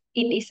as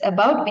it is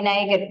about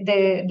Vinayagar.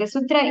 The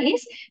sutra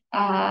is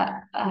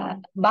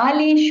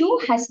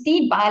Baleshu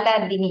Hasti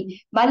Baladini.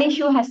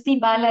 Baleshu Hasti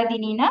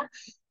Baladini na.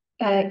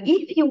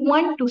 If you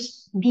want to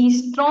be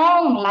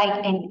strong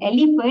like an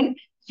elephant,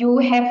 you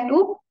have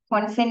to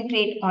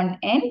concentrate on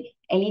an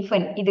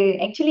elephant.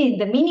 Actually,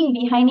 the meaning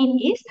behind it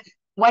is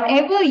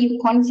whatever you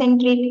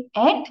concentrate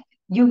at,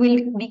 you will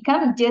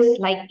become just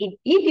like it.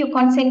 If you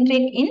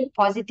concentrate in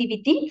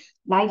positivity,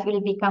 life will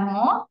become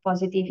more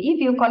positive. If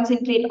you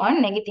concentrate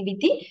on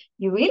negativity,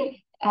 you will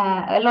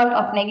a lot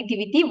of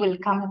negativity will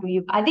come to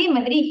you. Adhe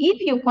madri,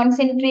 if you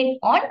concentrate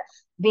on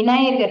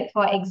Vinayagar,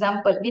 for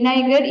example,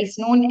 Vinayagar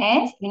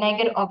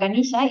or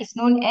Ganesha is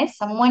known as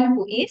someone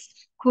who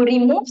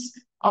removes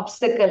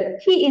obstacle.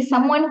 He is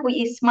someone who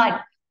is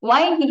smart.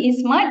 Why he is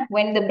smart?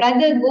 When the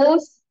brother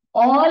goes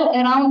all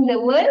around the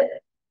world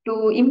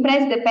to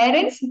impress the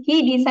parents,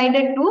 he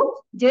decided to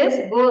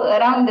just go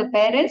around the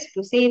parents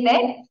to say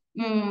that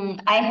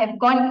I have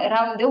gone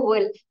around the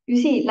world. You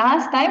see,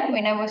 last time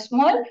when I was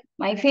small,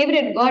 my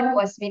favorite god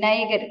was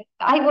Vinayagar.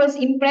 I was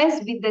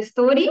impressed with the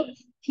story.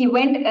 He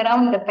went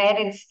around the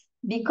parents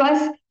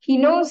because he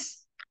knows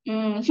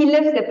he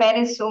loves the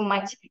parents so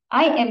much.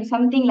 I am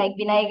something like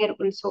Vinayagar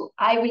also.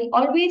 I will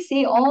always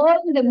say all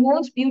the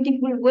most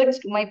beautiful words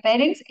to my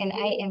parents, and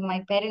I am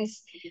my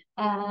parents'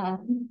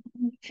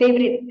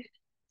 favorite.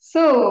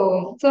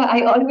 So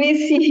I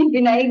always see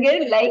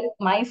Vinayagar like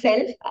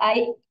myself.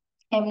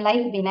 I'm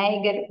like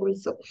Vinayagar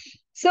also.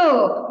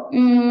 So,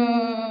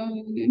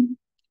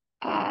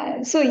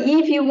 so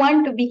if you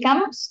want to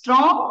become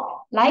strong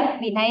like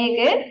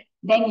Vinayagar,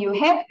 then you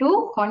have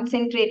to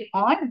concentrate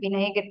on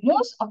Vinayagar.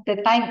 Most of the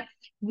time,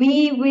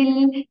 we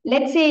will,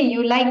 let's say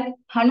you like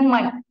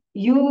Hanuman,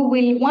 you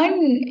will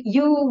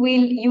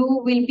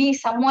be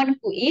someone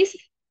who is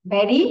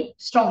very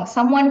strong,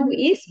 someone who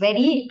is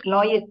very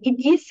loyal. It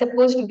is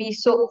supposed to be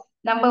so.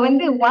 Number one,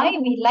 why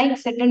we like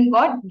certain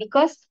God?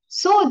 Because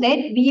so that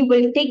we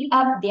will take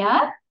up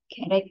their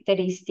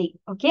characteristic.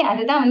 Okay,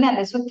 அதுதான் வந்து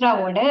அந்த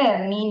சுத்ராவோட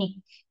meaning.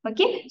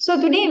 Okay, so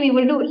today we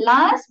will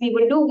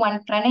do one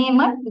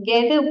pranayama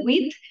together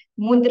with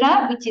mudra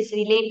which is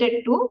related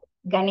to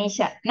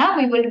Ganesha. Now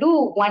we will do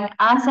one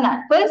asana.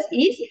 First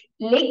is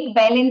leg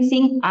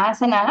balancing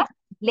asana.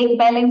 Leg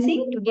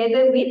balancing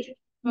together with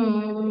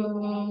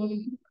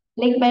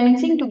leg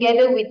balancing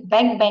together with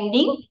back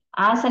bending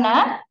asana,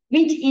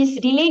 which is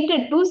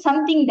related to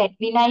something that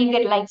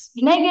Vinayagar likes.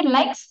 Vinayagar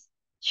likes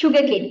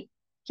sugarcane.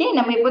 Okay,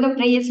 நம்ம எப்போதும்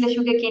prayers-ல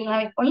sugarcane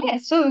எல்லாம் வைப்போம்ல.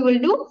 So we will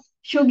do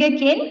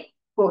sugarcane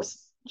pose.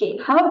 Okay,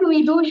 how do we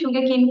do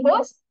sugarcane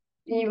pose?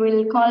 We will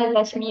call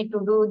Rashmi to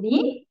do the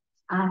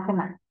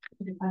asana.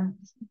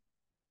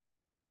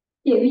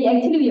 Okay,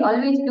 we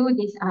always do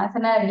this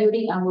asana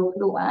during our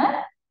flow.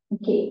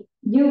 Okay,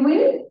 you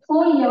will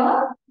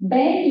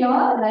bend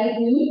your right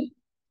knee,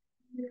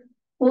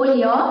 hold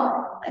your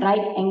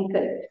right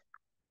ankle.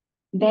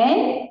 Then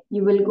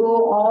you will go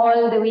all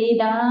the way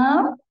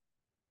down.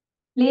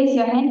 Place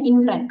your hand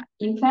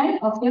in front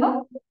of your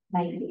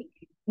right leg.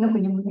 இன்னும்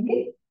கொஞ்சம் முன்னுக்கு.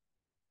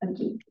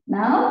 Okay,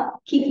 now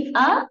kick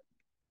up.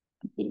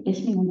 Okay,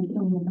 Rashmi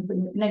கொஞ்சம்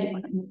பின்னாடி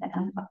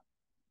போனோம்.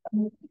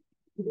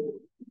 Okay.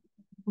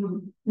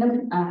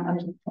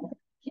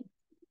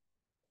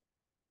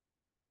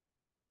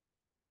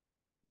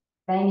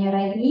 Bend your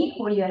right knee,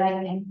 hold your right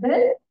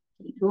ankle.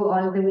 Okay, go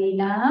all the way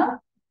down.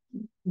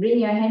 Bring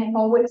your hand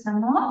forward some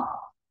more.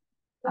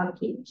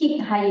 Okay, kick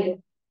higher,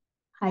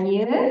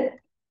 higher,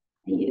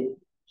 higher.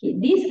 Okay,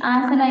 this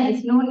asana is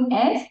known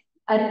as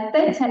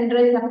Artha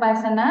Chandra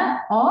Sapasana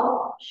or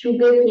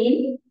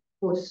sugarcane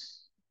pose.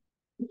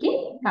 Okay,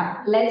 come,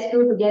 let's do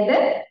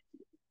together.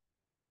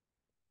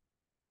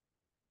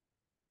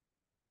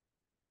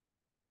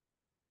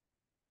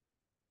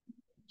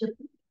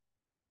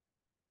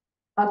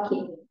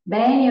 Okay,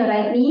 bend your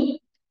right knee,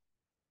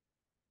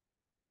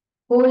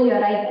 hold your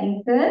right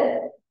ankle.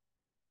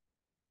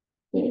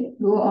 Okay,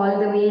 go all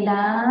the way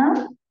down.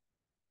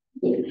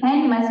 Okay,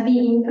 hand must be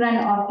in front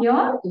of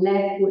your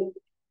left foot.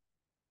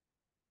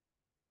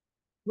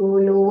 Go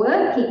lower,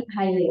 kick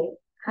higher,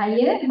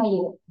 higher,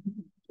 higher.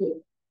 Okay.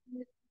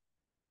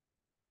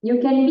 You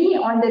can be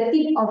on the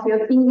tip of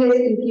your fingers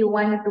if you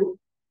want to.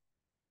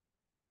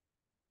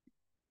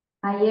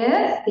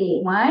 Higher, stay.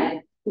 One.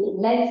 Okay.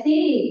 Let's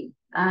see.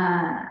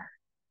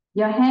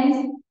 Your hand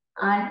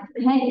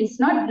is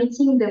not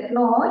reaching the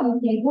floor. You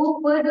can go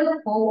further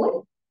forward,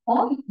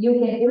 or you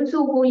can also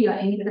hold your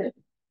ankle.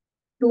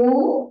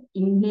 Two.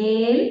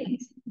 Inhale.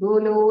 Go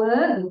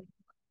lower.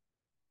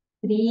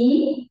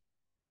 Three.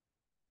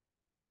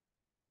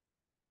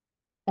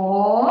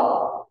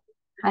 Four.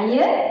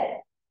 Higher.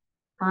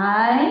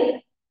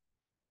 Five.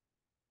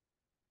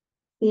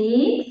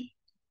 Six.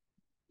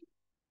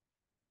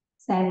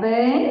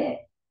 Seven.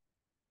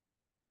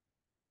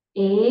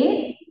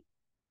 Eight.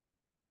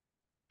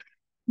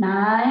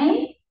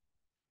 Nine.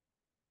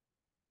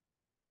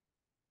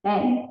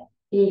 10.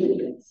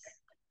 Eight.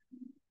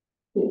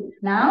 Okay.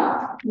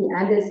 Now the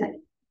other side.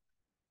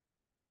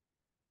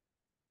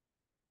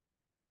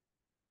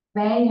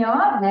 Bend your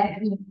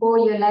left knee,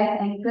 pull your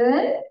left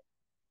ankle,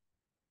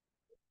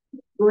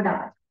 go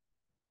down.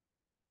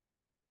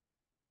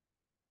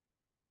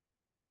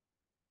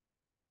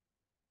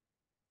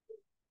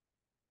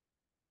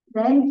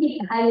 Then kick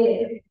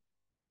higher.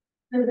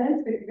 So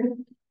that's good.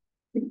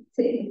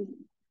 Stay.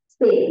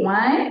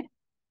 One.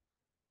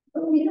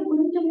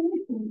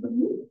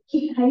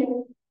 Kick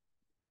higher.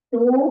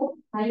 Two.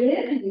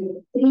 Higher.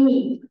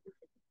 Three.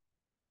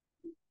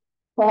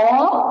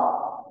 Four.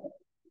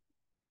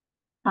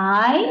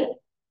 Five.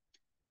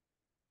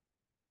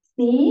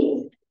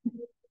 Six.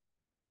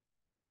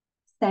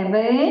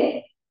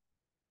 Seven.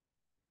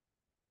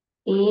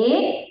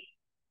 Eight.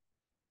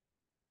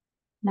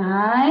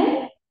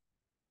 Nine.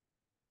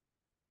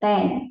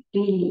 10.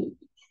 Really.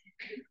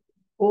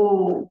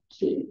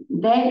 Okay,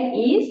 that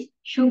is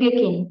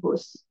sugarcane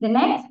pose. The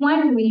next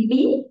one will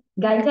be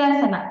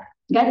Gajasana.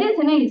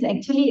 Gajasana is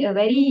actually a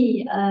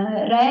very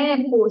rare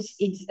pose.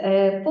 It's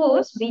a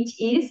pose which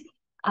is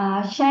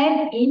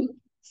shared in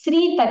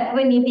Sri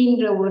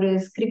Tattvanidhiன்ற ஒரு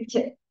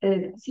scripture.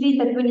 Sri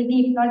Tattvanidhi,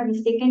 if not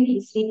mistaken,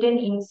 is written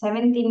in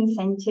 17th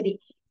century.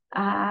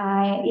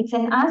 It's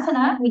an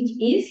asana which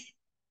is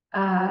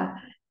uh,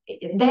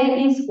 there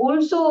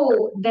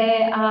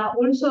are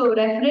also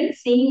reference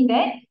saying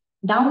that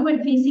downward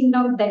facing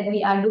dog that we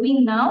are doing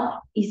now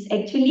is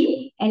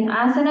actually an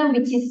asana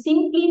which is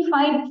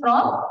simplified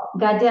from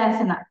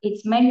Gajasana.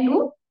 It's meant to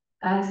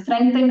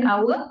strengthen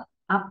our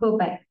upper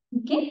back.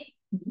 Okay.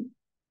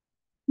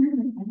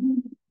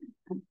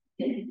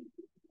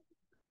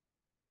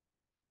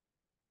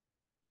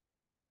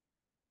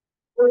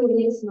 Both your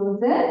legs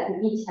closer to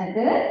each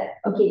other.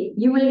 Okay,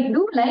 you will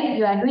do like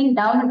you are doing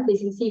downward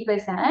facing. See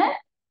first,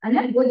 and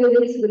then both your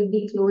legs will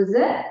be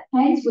closer.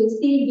 Hands will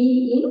still be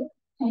in.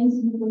 Hands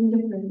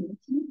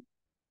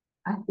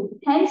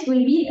Hands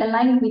will be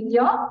aligned with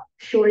your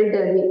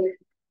shoulder width.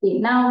 Okay,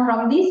 now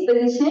from this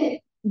position,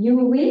 you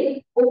will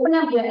open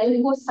up your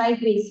elbow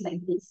sideways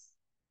like this.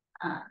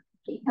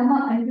 Okay, come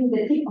up until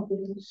the tip of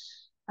your toes.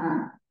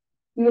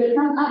 You will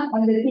come up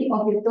on the tip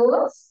of your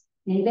toes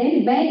and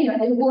then bend your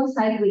elbow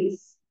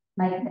sideways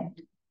like that.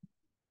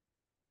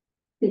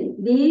 See,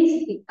 this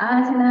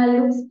asana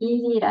looks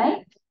easy,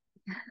 right?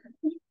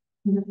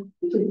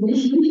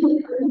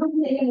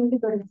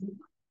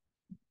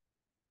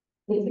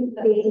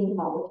 Facing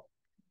forward.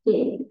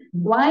 Okay.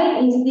 Why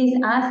is this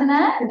asana,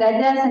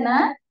 Gajasana?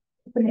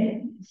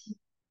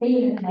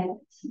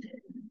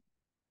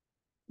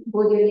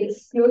 Both your legs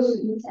close to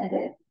each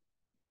other.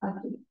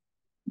 Okay.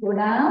 Go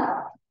down.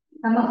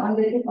 Come up on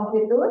the tip of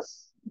your toes.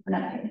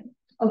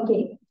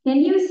 Okay. Can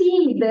you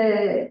see the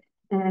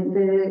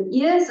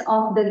ears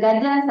of the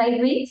Gaja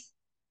sideways?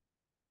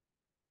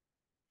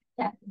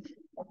 Yeah.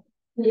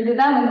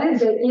 இதுதான் வந்து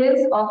the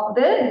ears of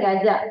the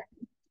Gaja.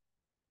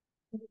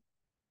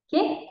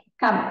 Okay.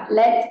 Come.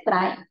 Let's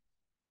try.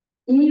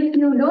 If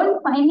you don't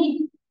find it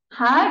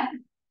hard,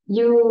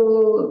 you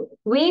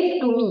wave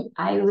to me.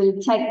 I will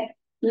check.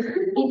 If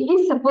it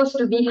is supposed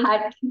to be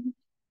hard,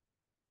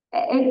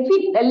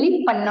 feet lift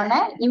பண்ணோன்னா,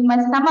 you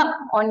must come up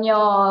on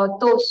your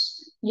toes.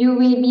 You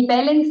will be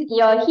balanced.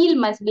 Your heel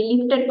must be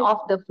lifted off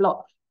the floor.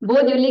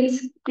 Both your legs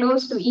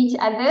close to each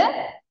other.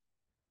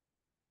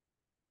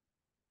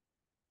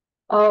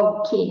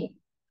 Okay.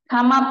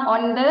 Come up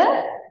on the,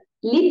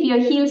 lift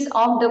your heels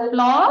off the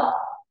floor.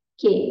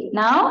 Okay.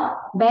 Now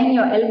bend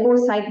your elbow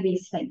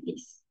sideways like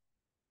this.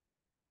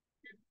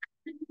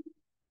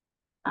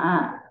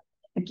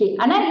 Okay.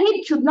 And head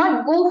should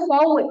not go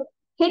forward.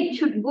 Head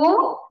should go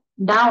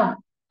down.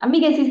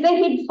 Ambika sister,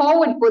 head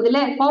forward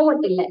podula, forward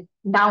illa,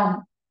 down.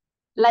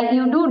 Like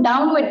you do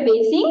downward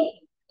facing.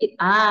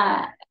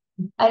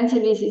 Answer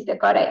sister,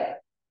 correct.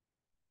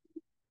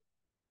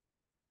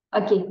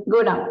 Okay, go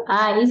down.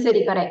 Is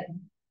very correct.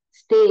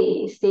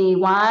 Stay.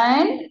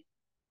 1,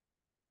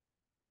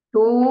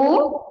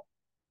 2,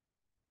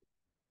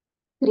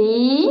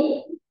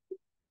 3,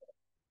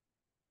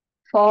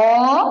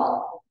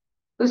 4.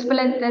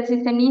 Pushpala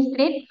sister, knee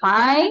straight.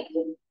 5,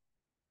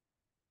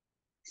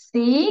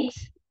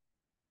 6,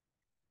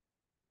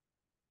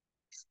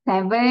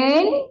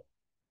 7,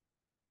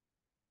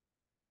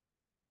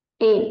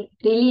 8.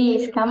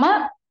 Release. Come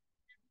up.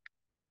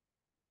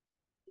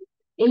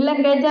 இல்ல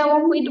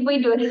கஜாவும் போயிட்டு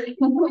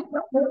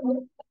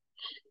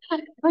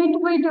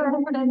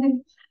வரக்கூடாது.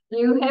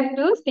 You have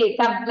to stay.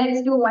 Come, let's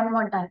do one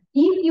more time.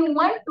 If you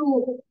want to,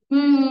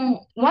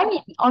 one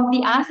of the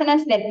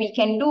asanas that we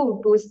can do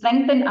to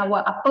strengthen our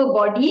upper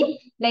body,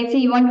 let's say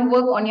you want to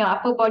work on your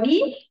upper body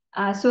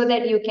so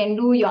that you can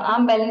do your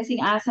arm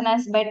balancing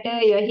asanas better,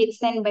 your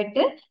headstand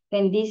better,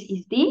 then this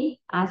is the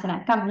asana.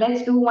 Come,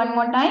 let's do one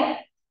more time.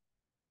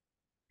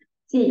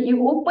 See, you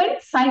open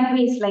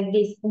sideways like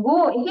this.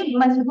 Head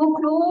must go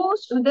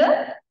close to the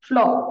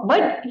floor,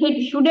 but head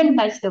shouldn't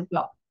touch the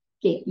floor.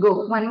 Okay, go.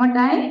 One more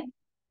time.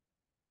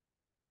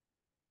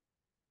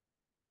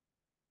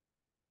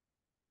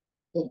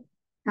 Okay.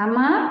 Come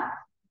up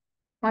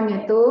on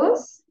your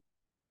toes.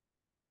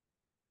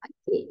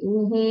 Okay,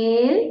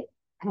 inhale,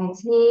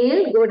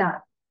 exhale, go down.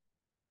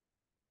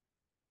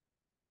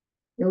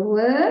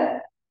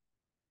 Lower.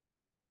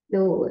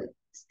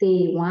 Stay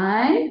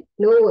 1,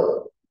 lower.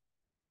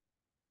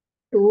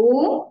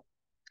 2,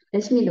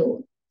 touch me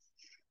lower.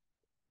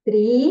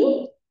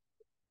 3,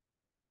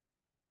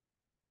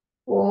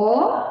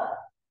 4,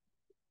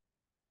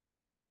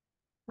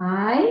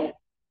 5,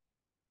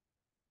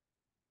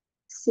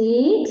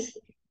 6,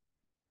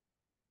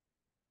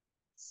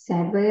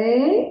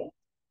 7,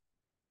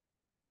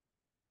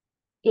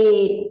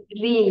 8.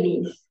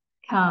 Release.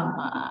 Come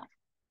on.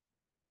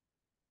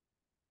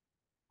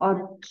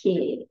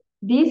 Okay.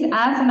 This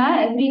asana,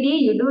 every day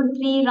you do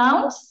 3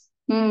 rounds,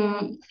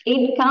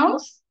 8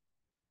 counts.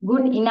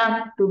 Good enough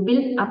to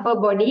build upper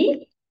body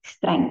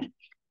strength.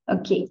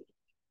 Okay.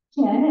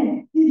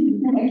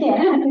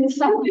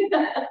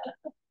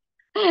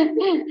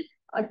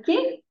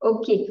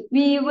 Okay.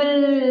 We will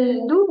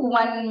do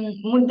one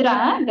mudra,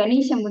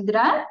 Ganesha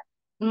mudra.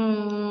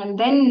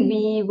 Then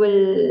we will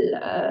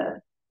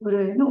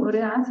ஒரு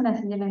ஆசனா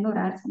செஞ்சேன் இன்னொரு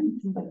asana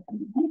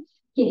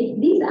okay,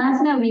 this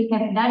asana we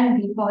have done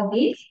before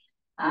this.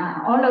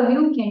 All of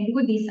you can do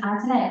this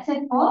asana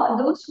except for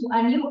those who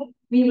are new.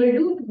 We will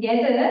do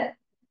together.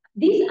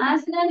 This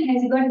asana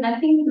has got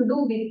nothing to do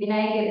with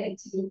Vinayagar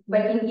actually,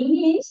 but in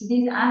English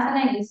this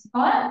asana is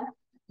called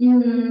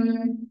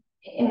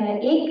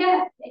Eka.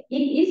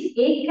 It is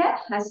Eka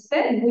Hasta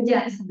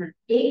Bhujasana.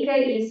 Eka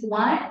is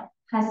one,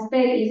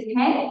 Hasta is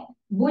hand,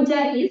 Bhuja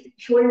is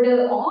shoulder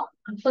or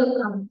upper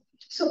arm.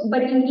 So,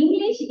 but in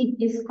English it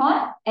is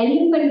called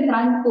elephant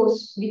trunk pose.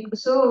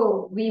 So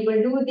we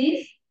will do this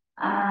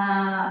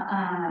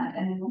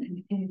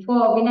for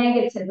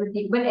Vinayagar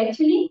Chaturthi. But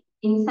actually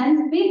in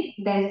with,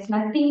 there's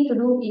nothing to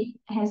do, it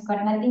has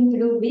got nothing to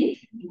do with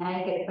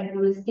Vinayagar, but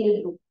we will still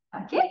do.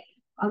 Okay?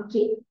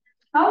 Okay.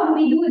 How do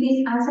we do this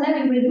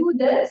asana? We will do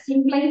the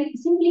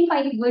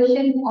simplified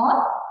version of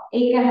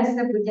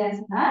Ekahasta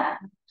Bhujasana.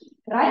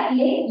 Right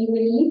leg, you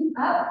will lift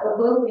up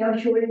above your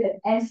shoulder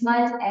as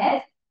much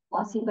as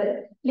possible.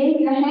 Place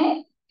your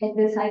hand at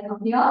the side of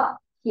your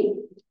hip.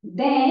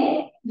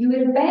 Then you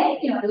will bend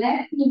your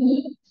left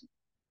knee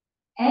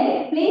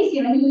and place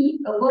your knee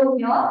above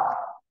your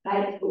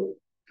right foot.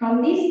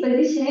 From this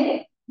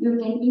position, you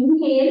can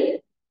inhale,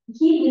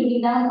 hip will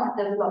be down on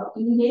the floor.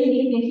 Inhale,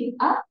 lift your hip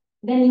up,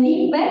 then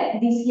lean back,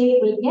 this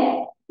leg will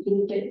get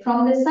lifted.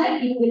 From the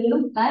side, it will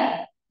look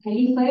like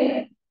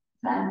elephant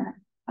front.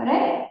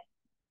 Alright?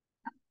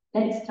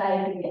 Let's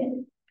try it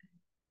again.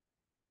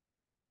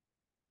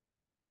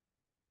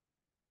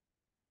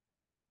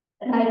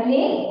 Right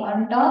leg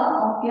on top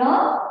of your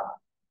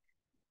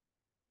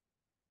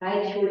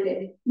right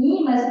shoulder.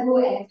 Knee must go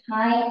as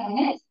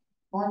high as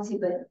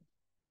possible.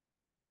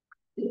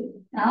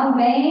 Now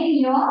bend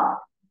your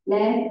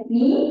left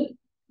knee.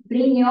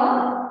 Bring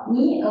your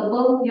knee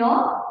above your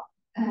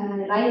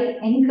right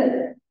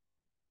ankle.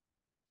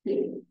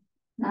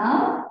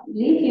 Now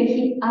lift your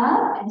hip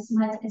up as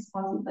much as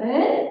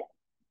possible.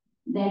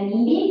 Then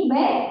lean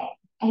back.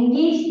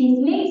 Engage this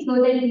leg so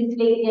that this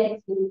leg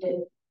gets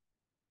lifted.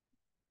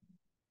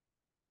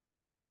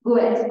 Go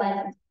as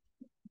much as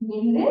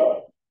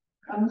possible.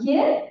 From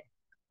here,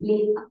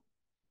 lift up.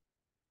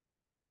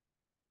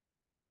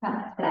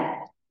 Come, flat.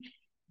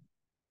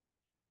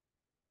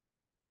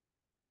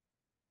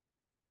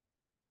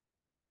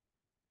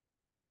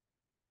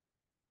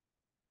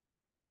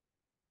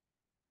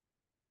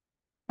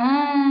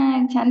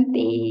 Ah,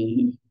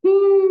 cantik.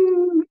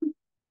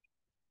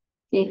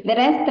 Okay, the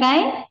rest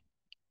try.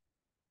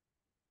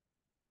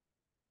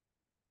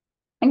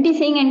 Auntie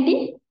saying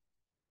auntie.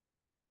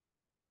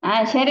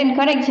 Ah, Sharon,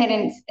 correct,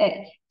 Sharon.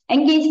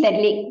 Engage that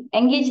leg.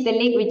 Engage the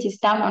leg which is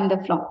down on the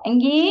floor.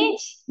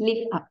 Engage,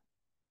 lift up.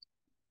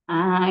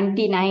 Ah,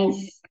 auntie,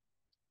 nice.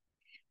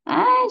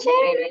 Ah,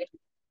 Sharon, very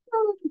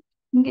good.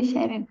 English,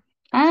 Sharon.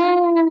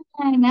 Ah,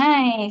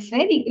 nice.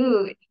 Very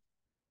good.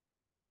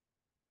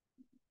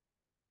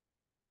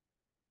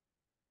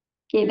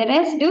 Okay, the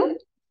rest do.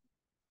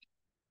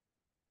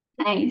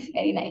 Nice,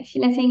 very nice.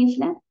 Sheila saying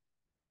Sheila.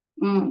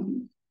 Hmm,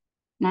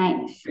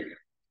 nice.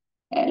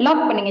 Lock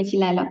பண்ணுங்க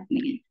Sheila, lock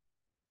பண்ணுங்க.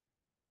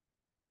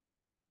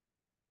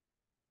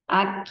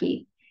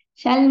 Okay.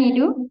 Shall we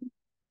do?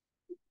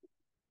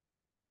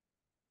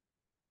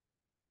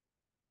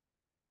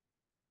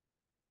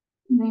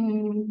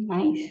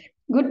 Nice.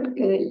 Good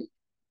girl.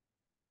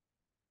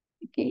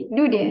 Okay,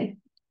 do there.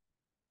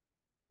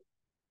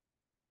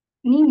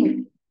 நீங்க.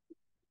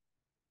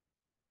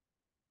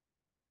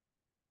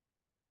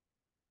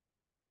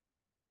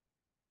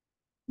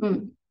 Hmm.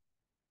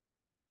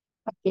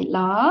 Okay,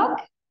 lock.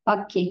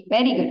 Okay,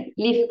 very good.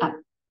 Lift up.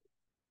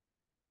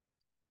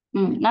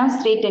 Now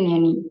straighten your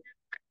knee.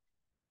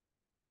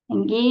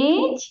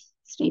 Engage,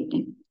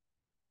 straighten.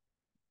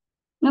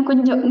 இன்னும்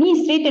கொஞ்சம் knee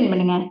straighten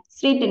பண்ணுங்க.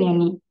 Straighten your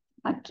knee.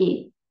 Okay.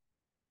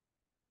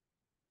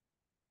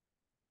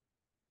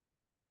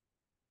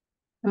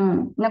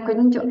 இன்னும்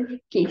கொஞ்சம்.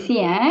 Okay,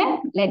 see,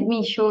 let me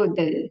show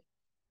the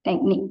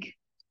technique.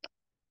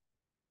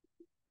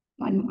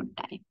 One more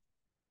time.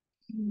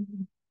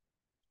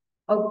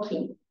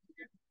 Okay.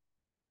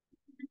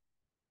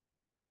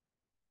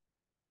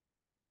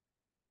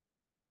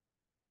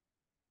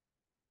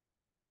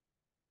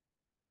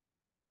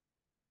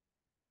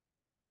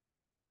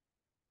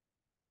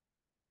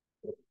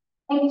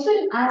 Actual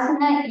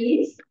asana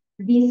is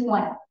this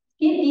one.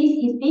 Okay, this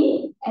is the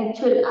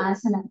actual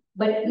asana.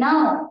 But now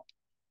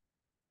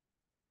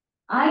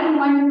I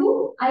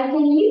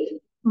can lift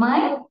my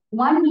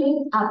one leg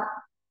up,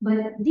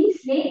 but this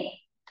leg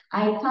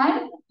I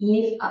can't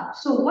lift up.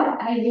 So what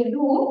I will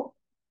do,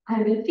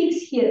 I will fix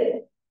here.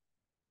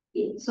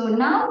 Okay, so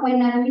now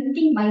when I'm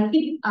lifting my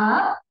hip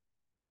up,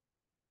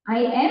 I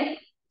am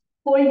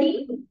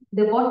holding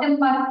the bottom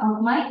part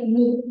of my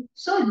knee.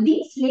 So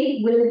this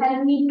leg will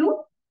help me to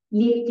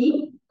lift the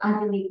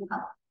other leg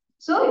up.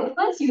 So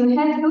first you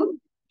have to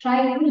try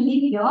to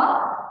lift your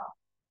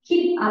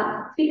hip up.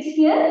 Fix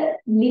here,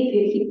 lift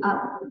your hip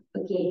up.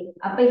 Okay.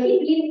 அப்ப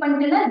hip lift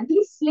பண்ணிட்டேன்னா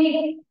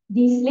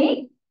this leg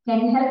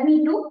can help me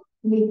to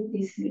lift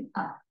this leg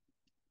up.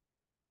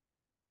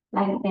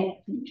 Like that.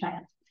 Try.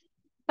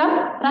 Come,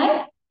 try.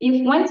 If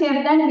once you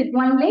have done with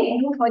one leg,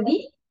 go for the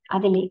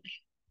other leg.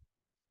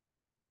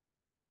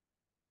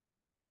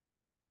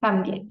 Come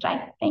here, try.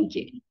 Thank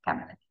you.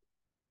 Come.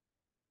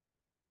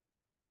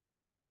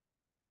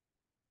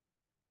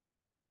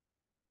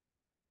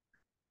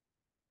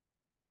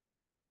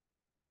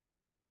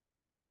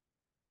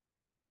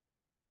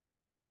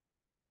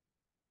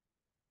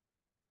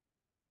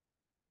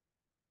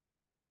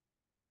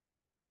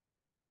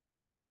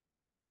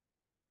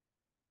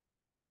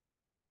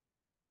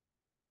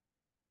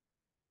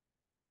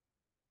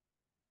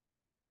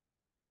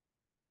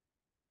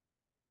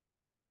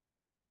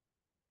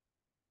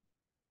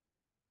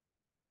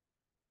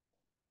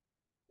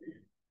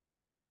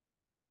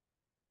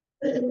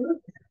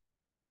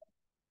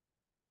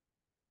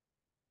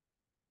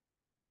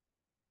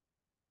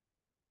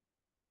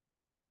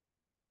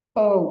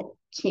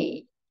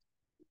 Okay.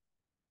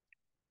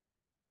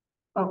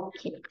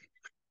 Okay.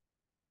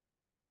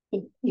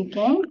 You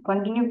can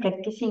continue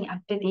practicing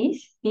after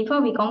this.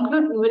 Before we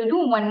conclude, we will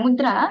do one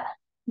mudra.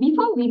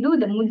 Before we do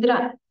the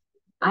mudra,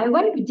 I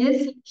want to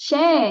just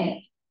share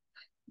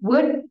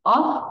word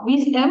of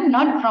wisdom,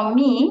 not from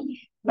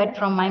me, but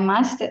from my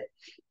master.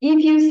 If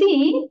you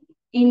see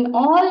in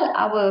all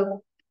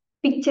our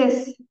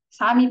pictures,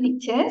 Sami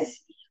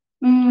pictures,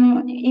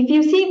 if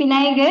you see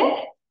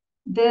Vinayagar,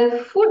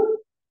 the food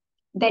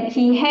that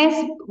he has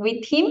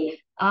with him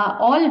are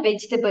all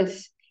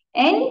vegetables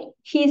and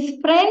his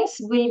friends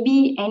will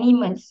be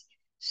animals.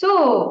 So,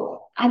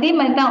 அதே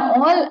மாதிரி தான்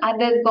all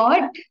other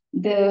god,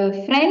 the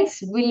friends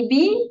will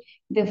be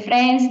the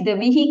friends, the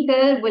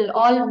vehicle will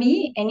all be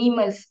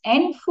animals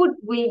and food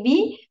will be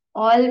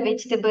all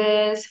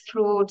vegetables,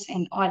 fruits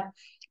and all.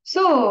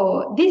 So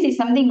this is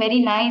something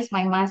very nice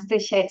my master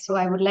shared. So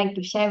I would like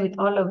to share with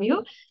all of you.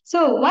 So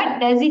what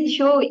does it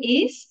show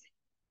is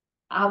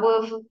our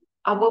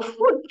our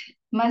food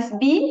must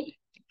be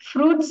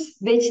fruits,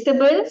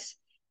 vegetables,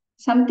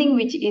 something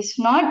which is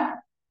not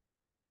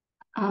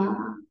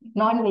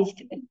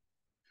non-vegetable.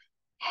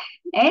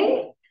 And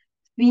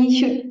we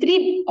should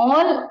treat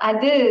all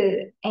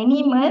other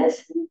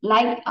animals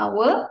like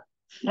our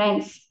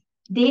friends.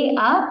 They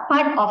are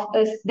part of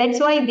us. That's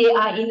why they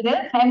are in the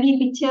family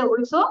picture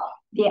also.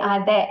 They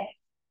are there.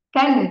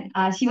 கண்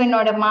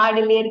சிவனோட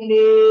மாடுல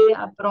இருந்து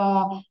அப்புறம்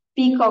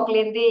பீகாக்ல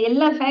இருந்து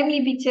எல்லா family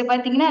picture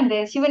பாத்தீங்கன்னா அந்த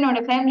சிவனோட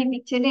family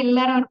picture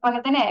எல்லாரும் இருப்பாங்க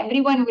தானே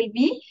every one will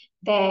be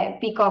there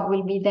peacock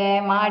will be there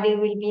மாடு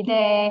will be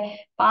there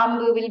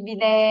பாம்பு will be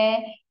there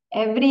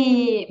every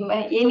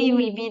எலி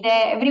will be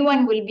there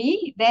everyone will be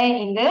there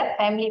in the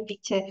family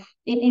picture.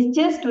 It is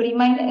just to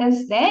remind us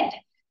that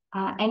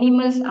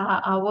animals are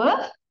our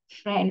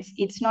friends.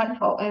 It's not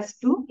for us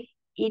to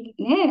eat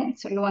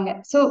சொல்லுவாங்க.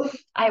 So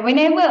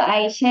whenever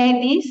I share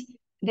this,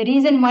 the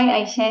reason why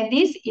I share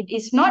this, it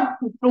is not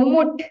to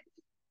promote,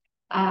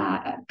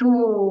 to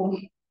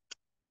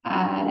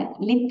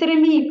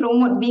literally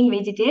promote being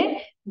vegetarian,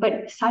 but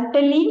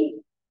subtly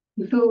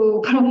to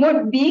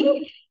promote being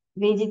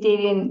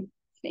vegetarian.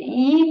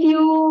 If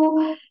you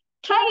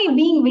try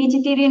being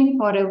vegetarian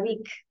for a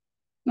week,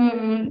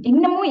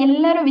 இன்னமும்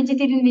எல்லாரும்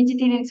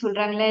vegetarian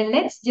சொல்றாங்களே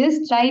let's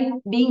just try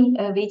being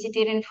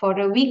vegetarian for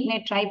a வீக்னு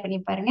try பண்ணி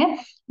பாருங்க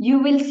you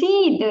will see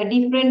the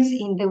difference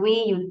in the way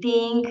you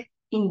think,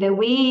 in the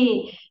way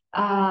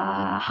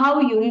how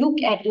you look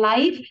at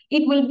life.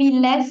 It will be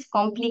less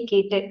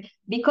complicated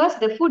because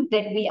the food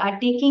that we are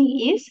taking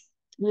is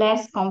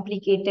less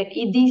complicated.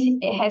 This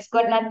has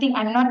got nothing,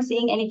 I'm not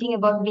saying anything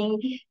about being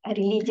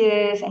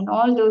religious and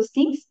all those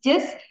things,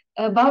 just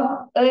about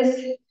us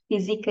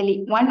physically.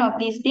 One of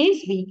these days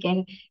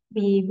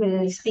we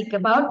will speak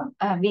about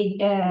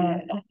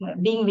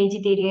being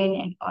vegetarian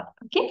and all.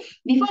 Okay.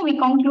 Before we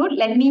conclude,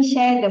 let me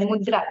share the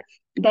mudra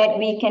that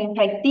we can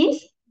practice.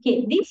 Okay,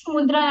 this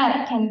mudra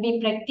can be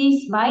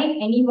practiced by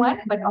anyone,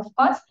 but of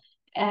course,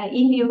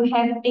 if you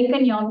have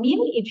taken your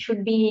meal, it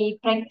should be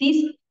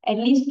practiced at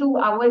least 2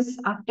 hours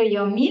after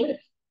your meal,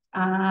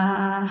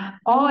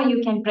 or you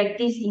can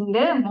practice in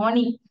the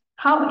morning.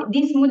 How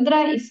this mudra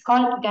is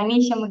called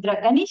Ganesha mudra.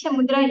 Ganesha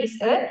mudra is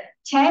a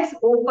chest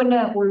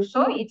opener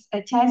also. It's a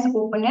chest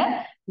opener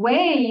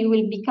where you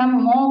will become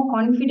more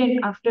confident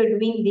after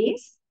doing this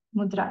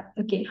mudra.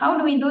 Okay, how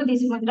do we do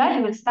this mudra?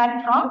 You will start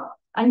from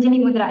Anjali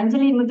mudra.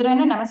 Anjali mudra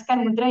and Namaskar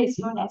mudra is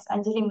known as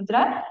Anjali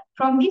mudra.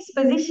 From this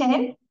position,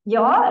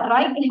 your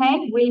right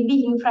hand will be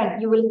in front.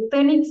 You will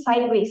turn it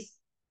sideways.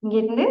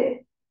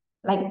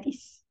 Like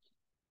this.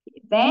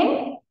 Then,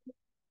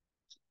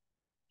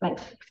 like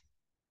this.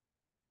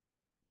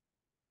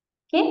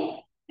 Okay,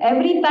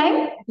 every time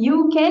you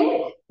can,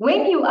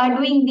 when you are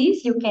doing this,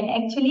 you can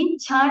actually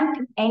chant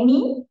any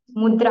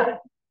mudra,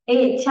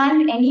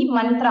 chant any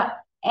mantra.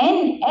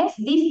 And as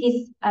this is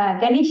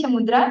Ganesha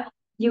mudra,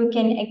 you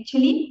can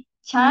actually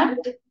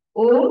chant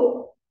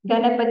Om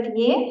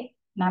Ganapatiye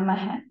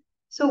Namaha.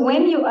 So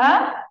when you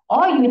are,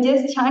 or you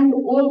just chant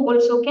Om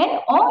also can,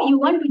 or you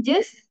want to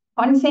just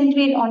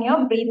concentrate on your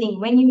breathing.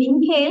 When you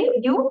inhale,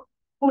 you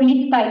pull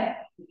it tight.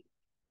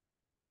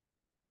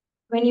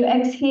 When you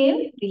exhale,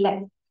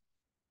 relax.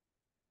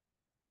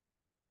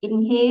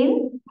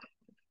 Inhale,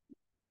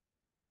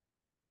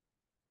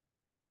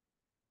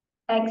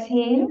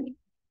 exhale,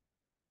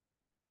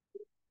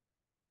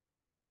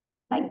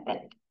 like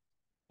that.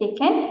 You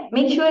can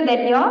make sure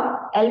that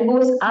your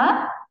elbows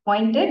are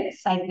pointed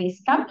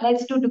sideways. Come,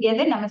 let's do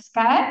together.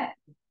 Namaskar.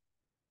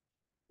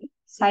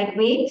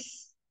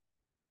 Sideways.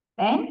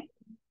 Then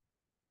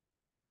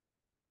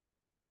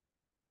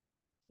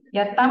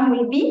your thumb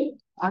will be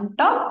on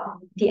top.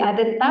 The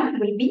other thumb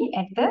will be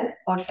at the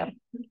bottom.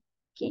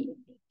 Okay.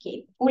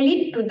 Okay. Pull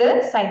it to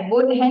the side.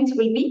 Both hands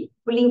will be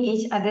pulling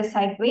each other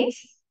sideways.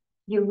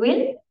 You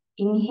will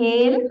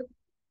inhale.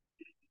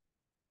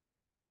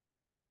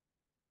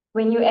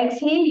 When you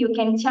exhale, you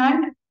can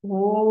chant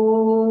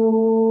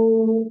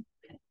Om.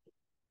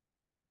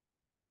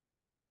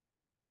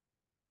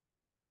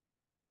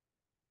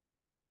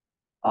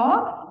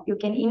 you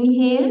can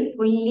inhale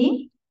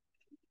fully.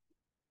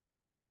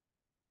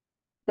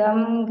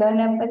 Gam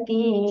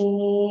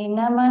Ganapati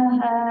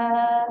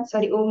Namaha.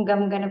 Sorry, Om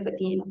Gam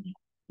Ganapati Namaha.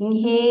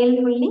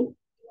 Inhale fully.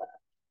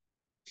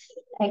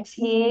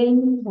 Exhale.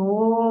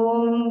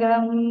 Om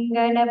Gam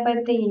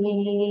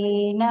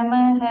Ganapati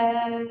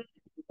Namaha.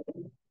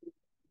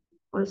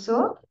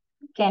 Also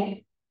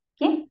can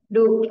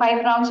do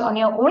 5 rounds on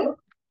your own.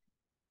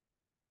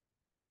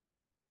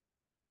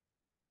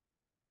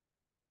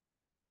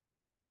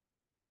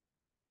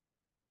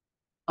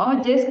 Or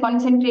just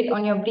concentrate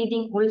on your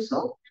breathing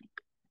also.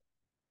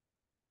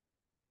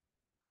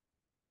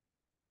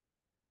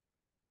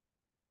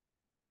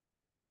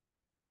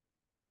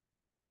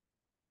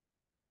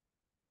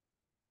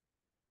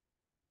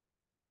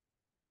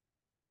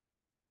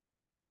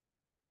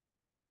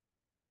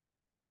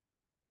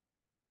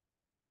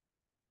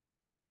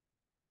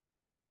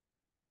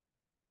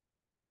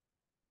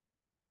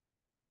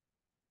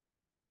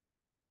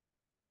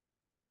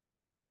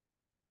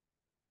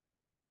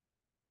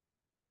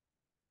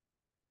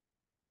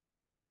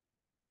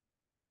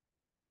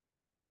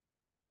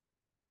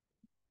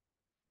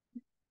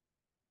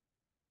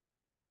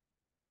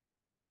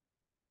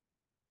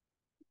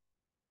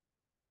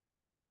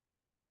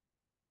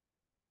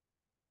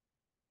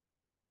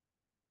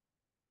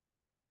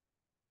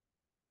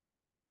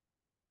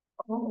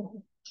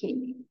 Oh,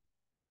 okay.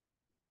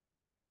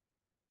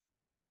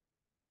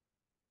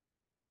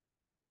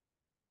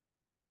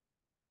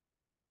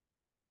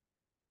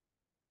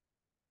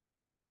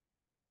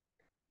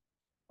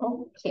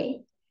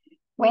 Okay.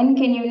 When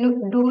can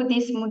you do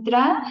this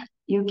mudra?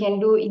 You can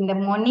do in the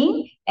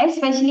morning,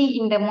 especially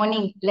in the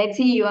morning. Let's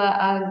say you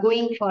are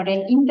going for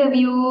an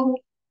interview.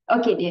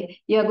 Okay, dear.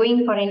 You are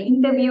going for an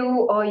interview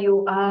or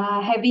you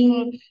are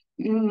having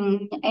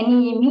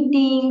any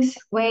meetings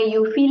where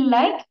you feel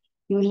like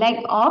you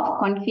lack of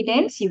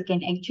confidence. You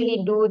can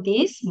actually do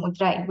this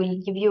mudra. It will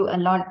give you a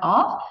lot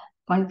of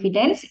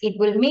confidence. It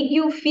will make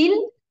you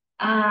feel,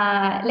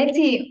 let's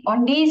say,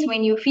 on days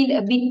when you feel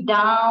a bit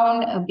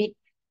down, a bit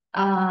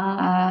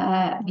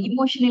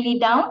emotionally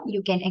down,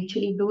 you can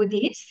actually do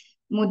this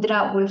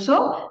mudra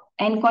also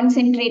and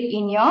concentrate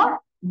in your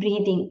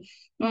breathing.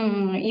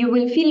 You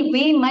will feel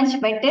way much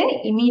better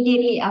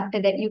immediately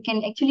after that. You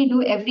can actually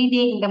do every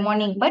day in the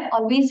morning, but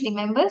always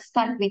remember,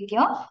 start with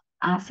your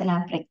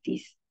asana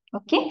practice.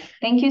 Okay,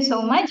 thank you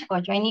so much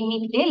for joining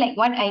me today. Like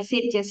what I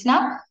said just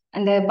now,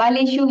 and the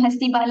Baleshu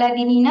Hasti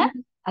Baladinina,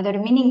 அதோட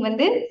meaning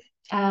வந்து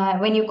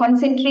when you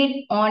concentrate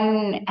on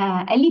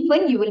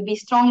elephant, you will be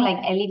strong like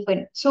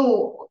elephant. So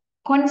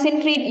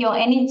concentrate your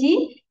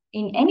energy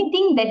in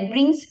anything that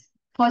brings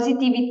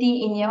positivity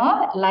in your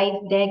life.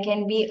 There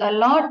can be a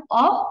lot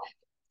of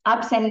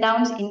ups and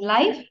downs in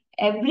life.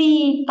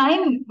 Every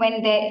time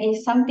when there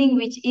is something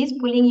which is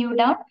pulling you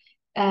down,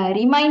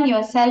 remind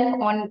yourself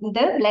on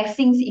the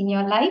blessings in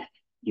your life.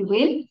 You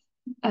will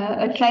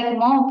attract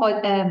more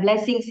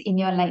blessings in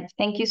your life.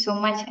 Thank you so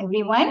much,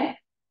 everyone.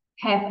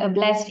 Have a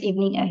blessed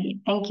evening ahead.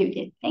 Thank you,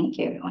 dear. Thank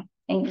you, everyone.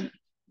 Thank you.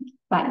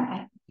 Bye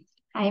bye.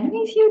 I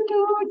miss you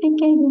too. Take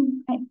care.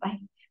 Bye bye.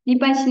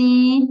 Dipashni,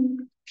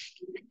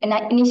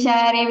 Nisha,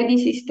 Revati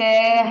sister,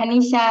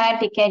 Hanisha,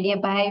 take care, dear.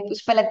 Bye.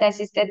 Pushpalata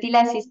sister,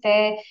 Tila sister,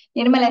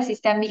 Nirmala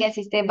sister, Ambika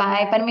sister,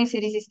 bye.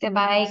 Parmeswari sister,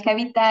 bye.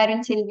 Kavita,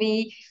 Arun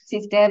Silvi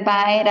sister,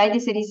 bye.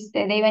 Rajaswari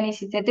sister, Devani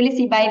sister,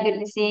 Tulsi, bye.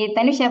 Tulsi,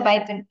 Tanusha, bye.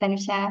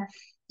 Tanusha.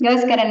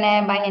 Gavaskar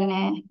Anna, bye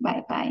Anna.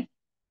 Bye bye.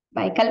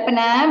 Bye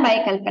Kalpana, bye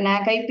Kalpana,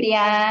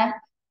 Kavitpriya.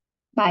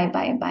 Bye,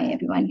 bye, bye,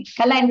 everyone.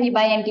 Kala auntie,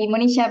 bye, auntie.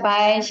 Monisha,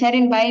 bye.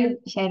 Sharon, bye,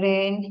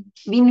 Sharon.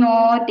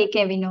 Vino, take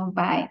care, Vino.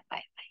 Bye,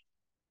 bye.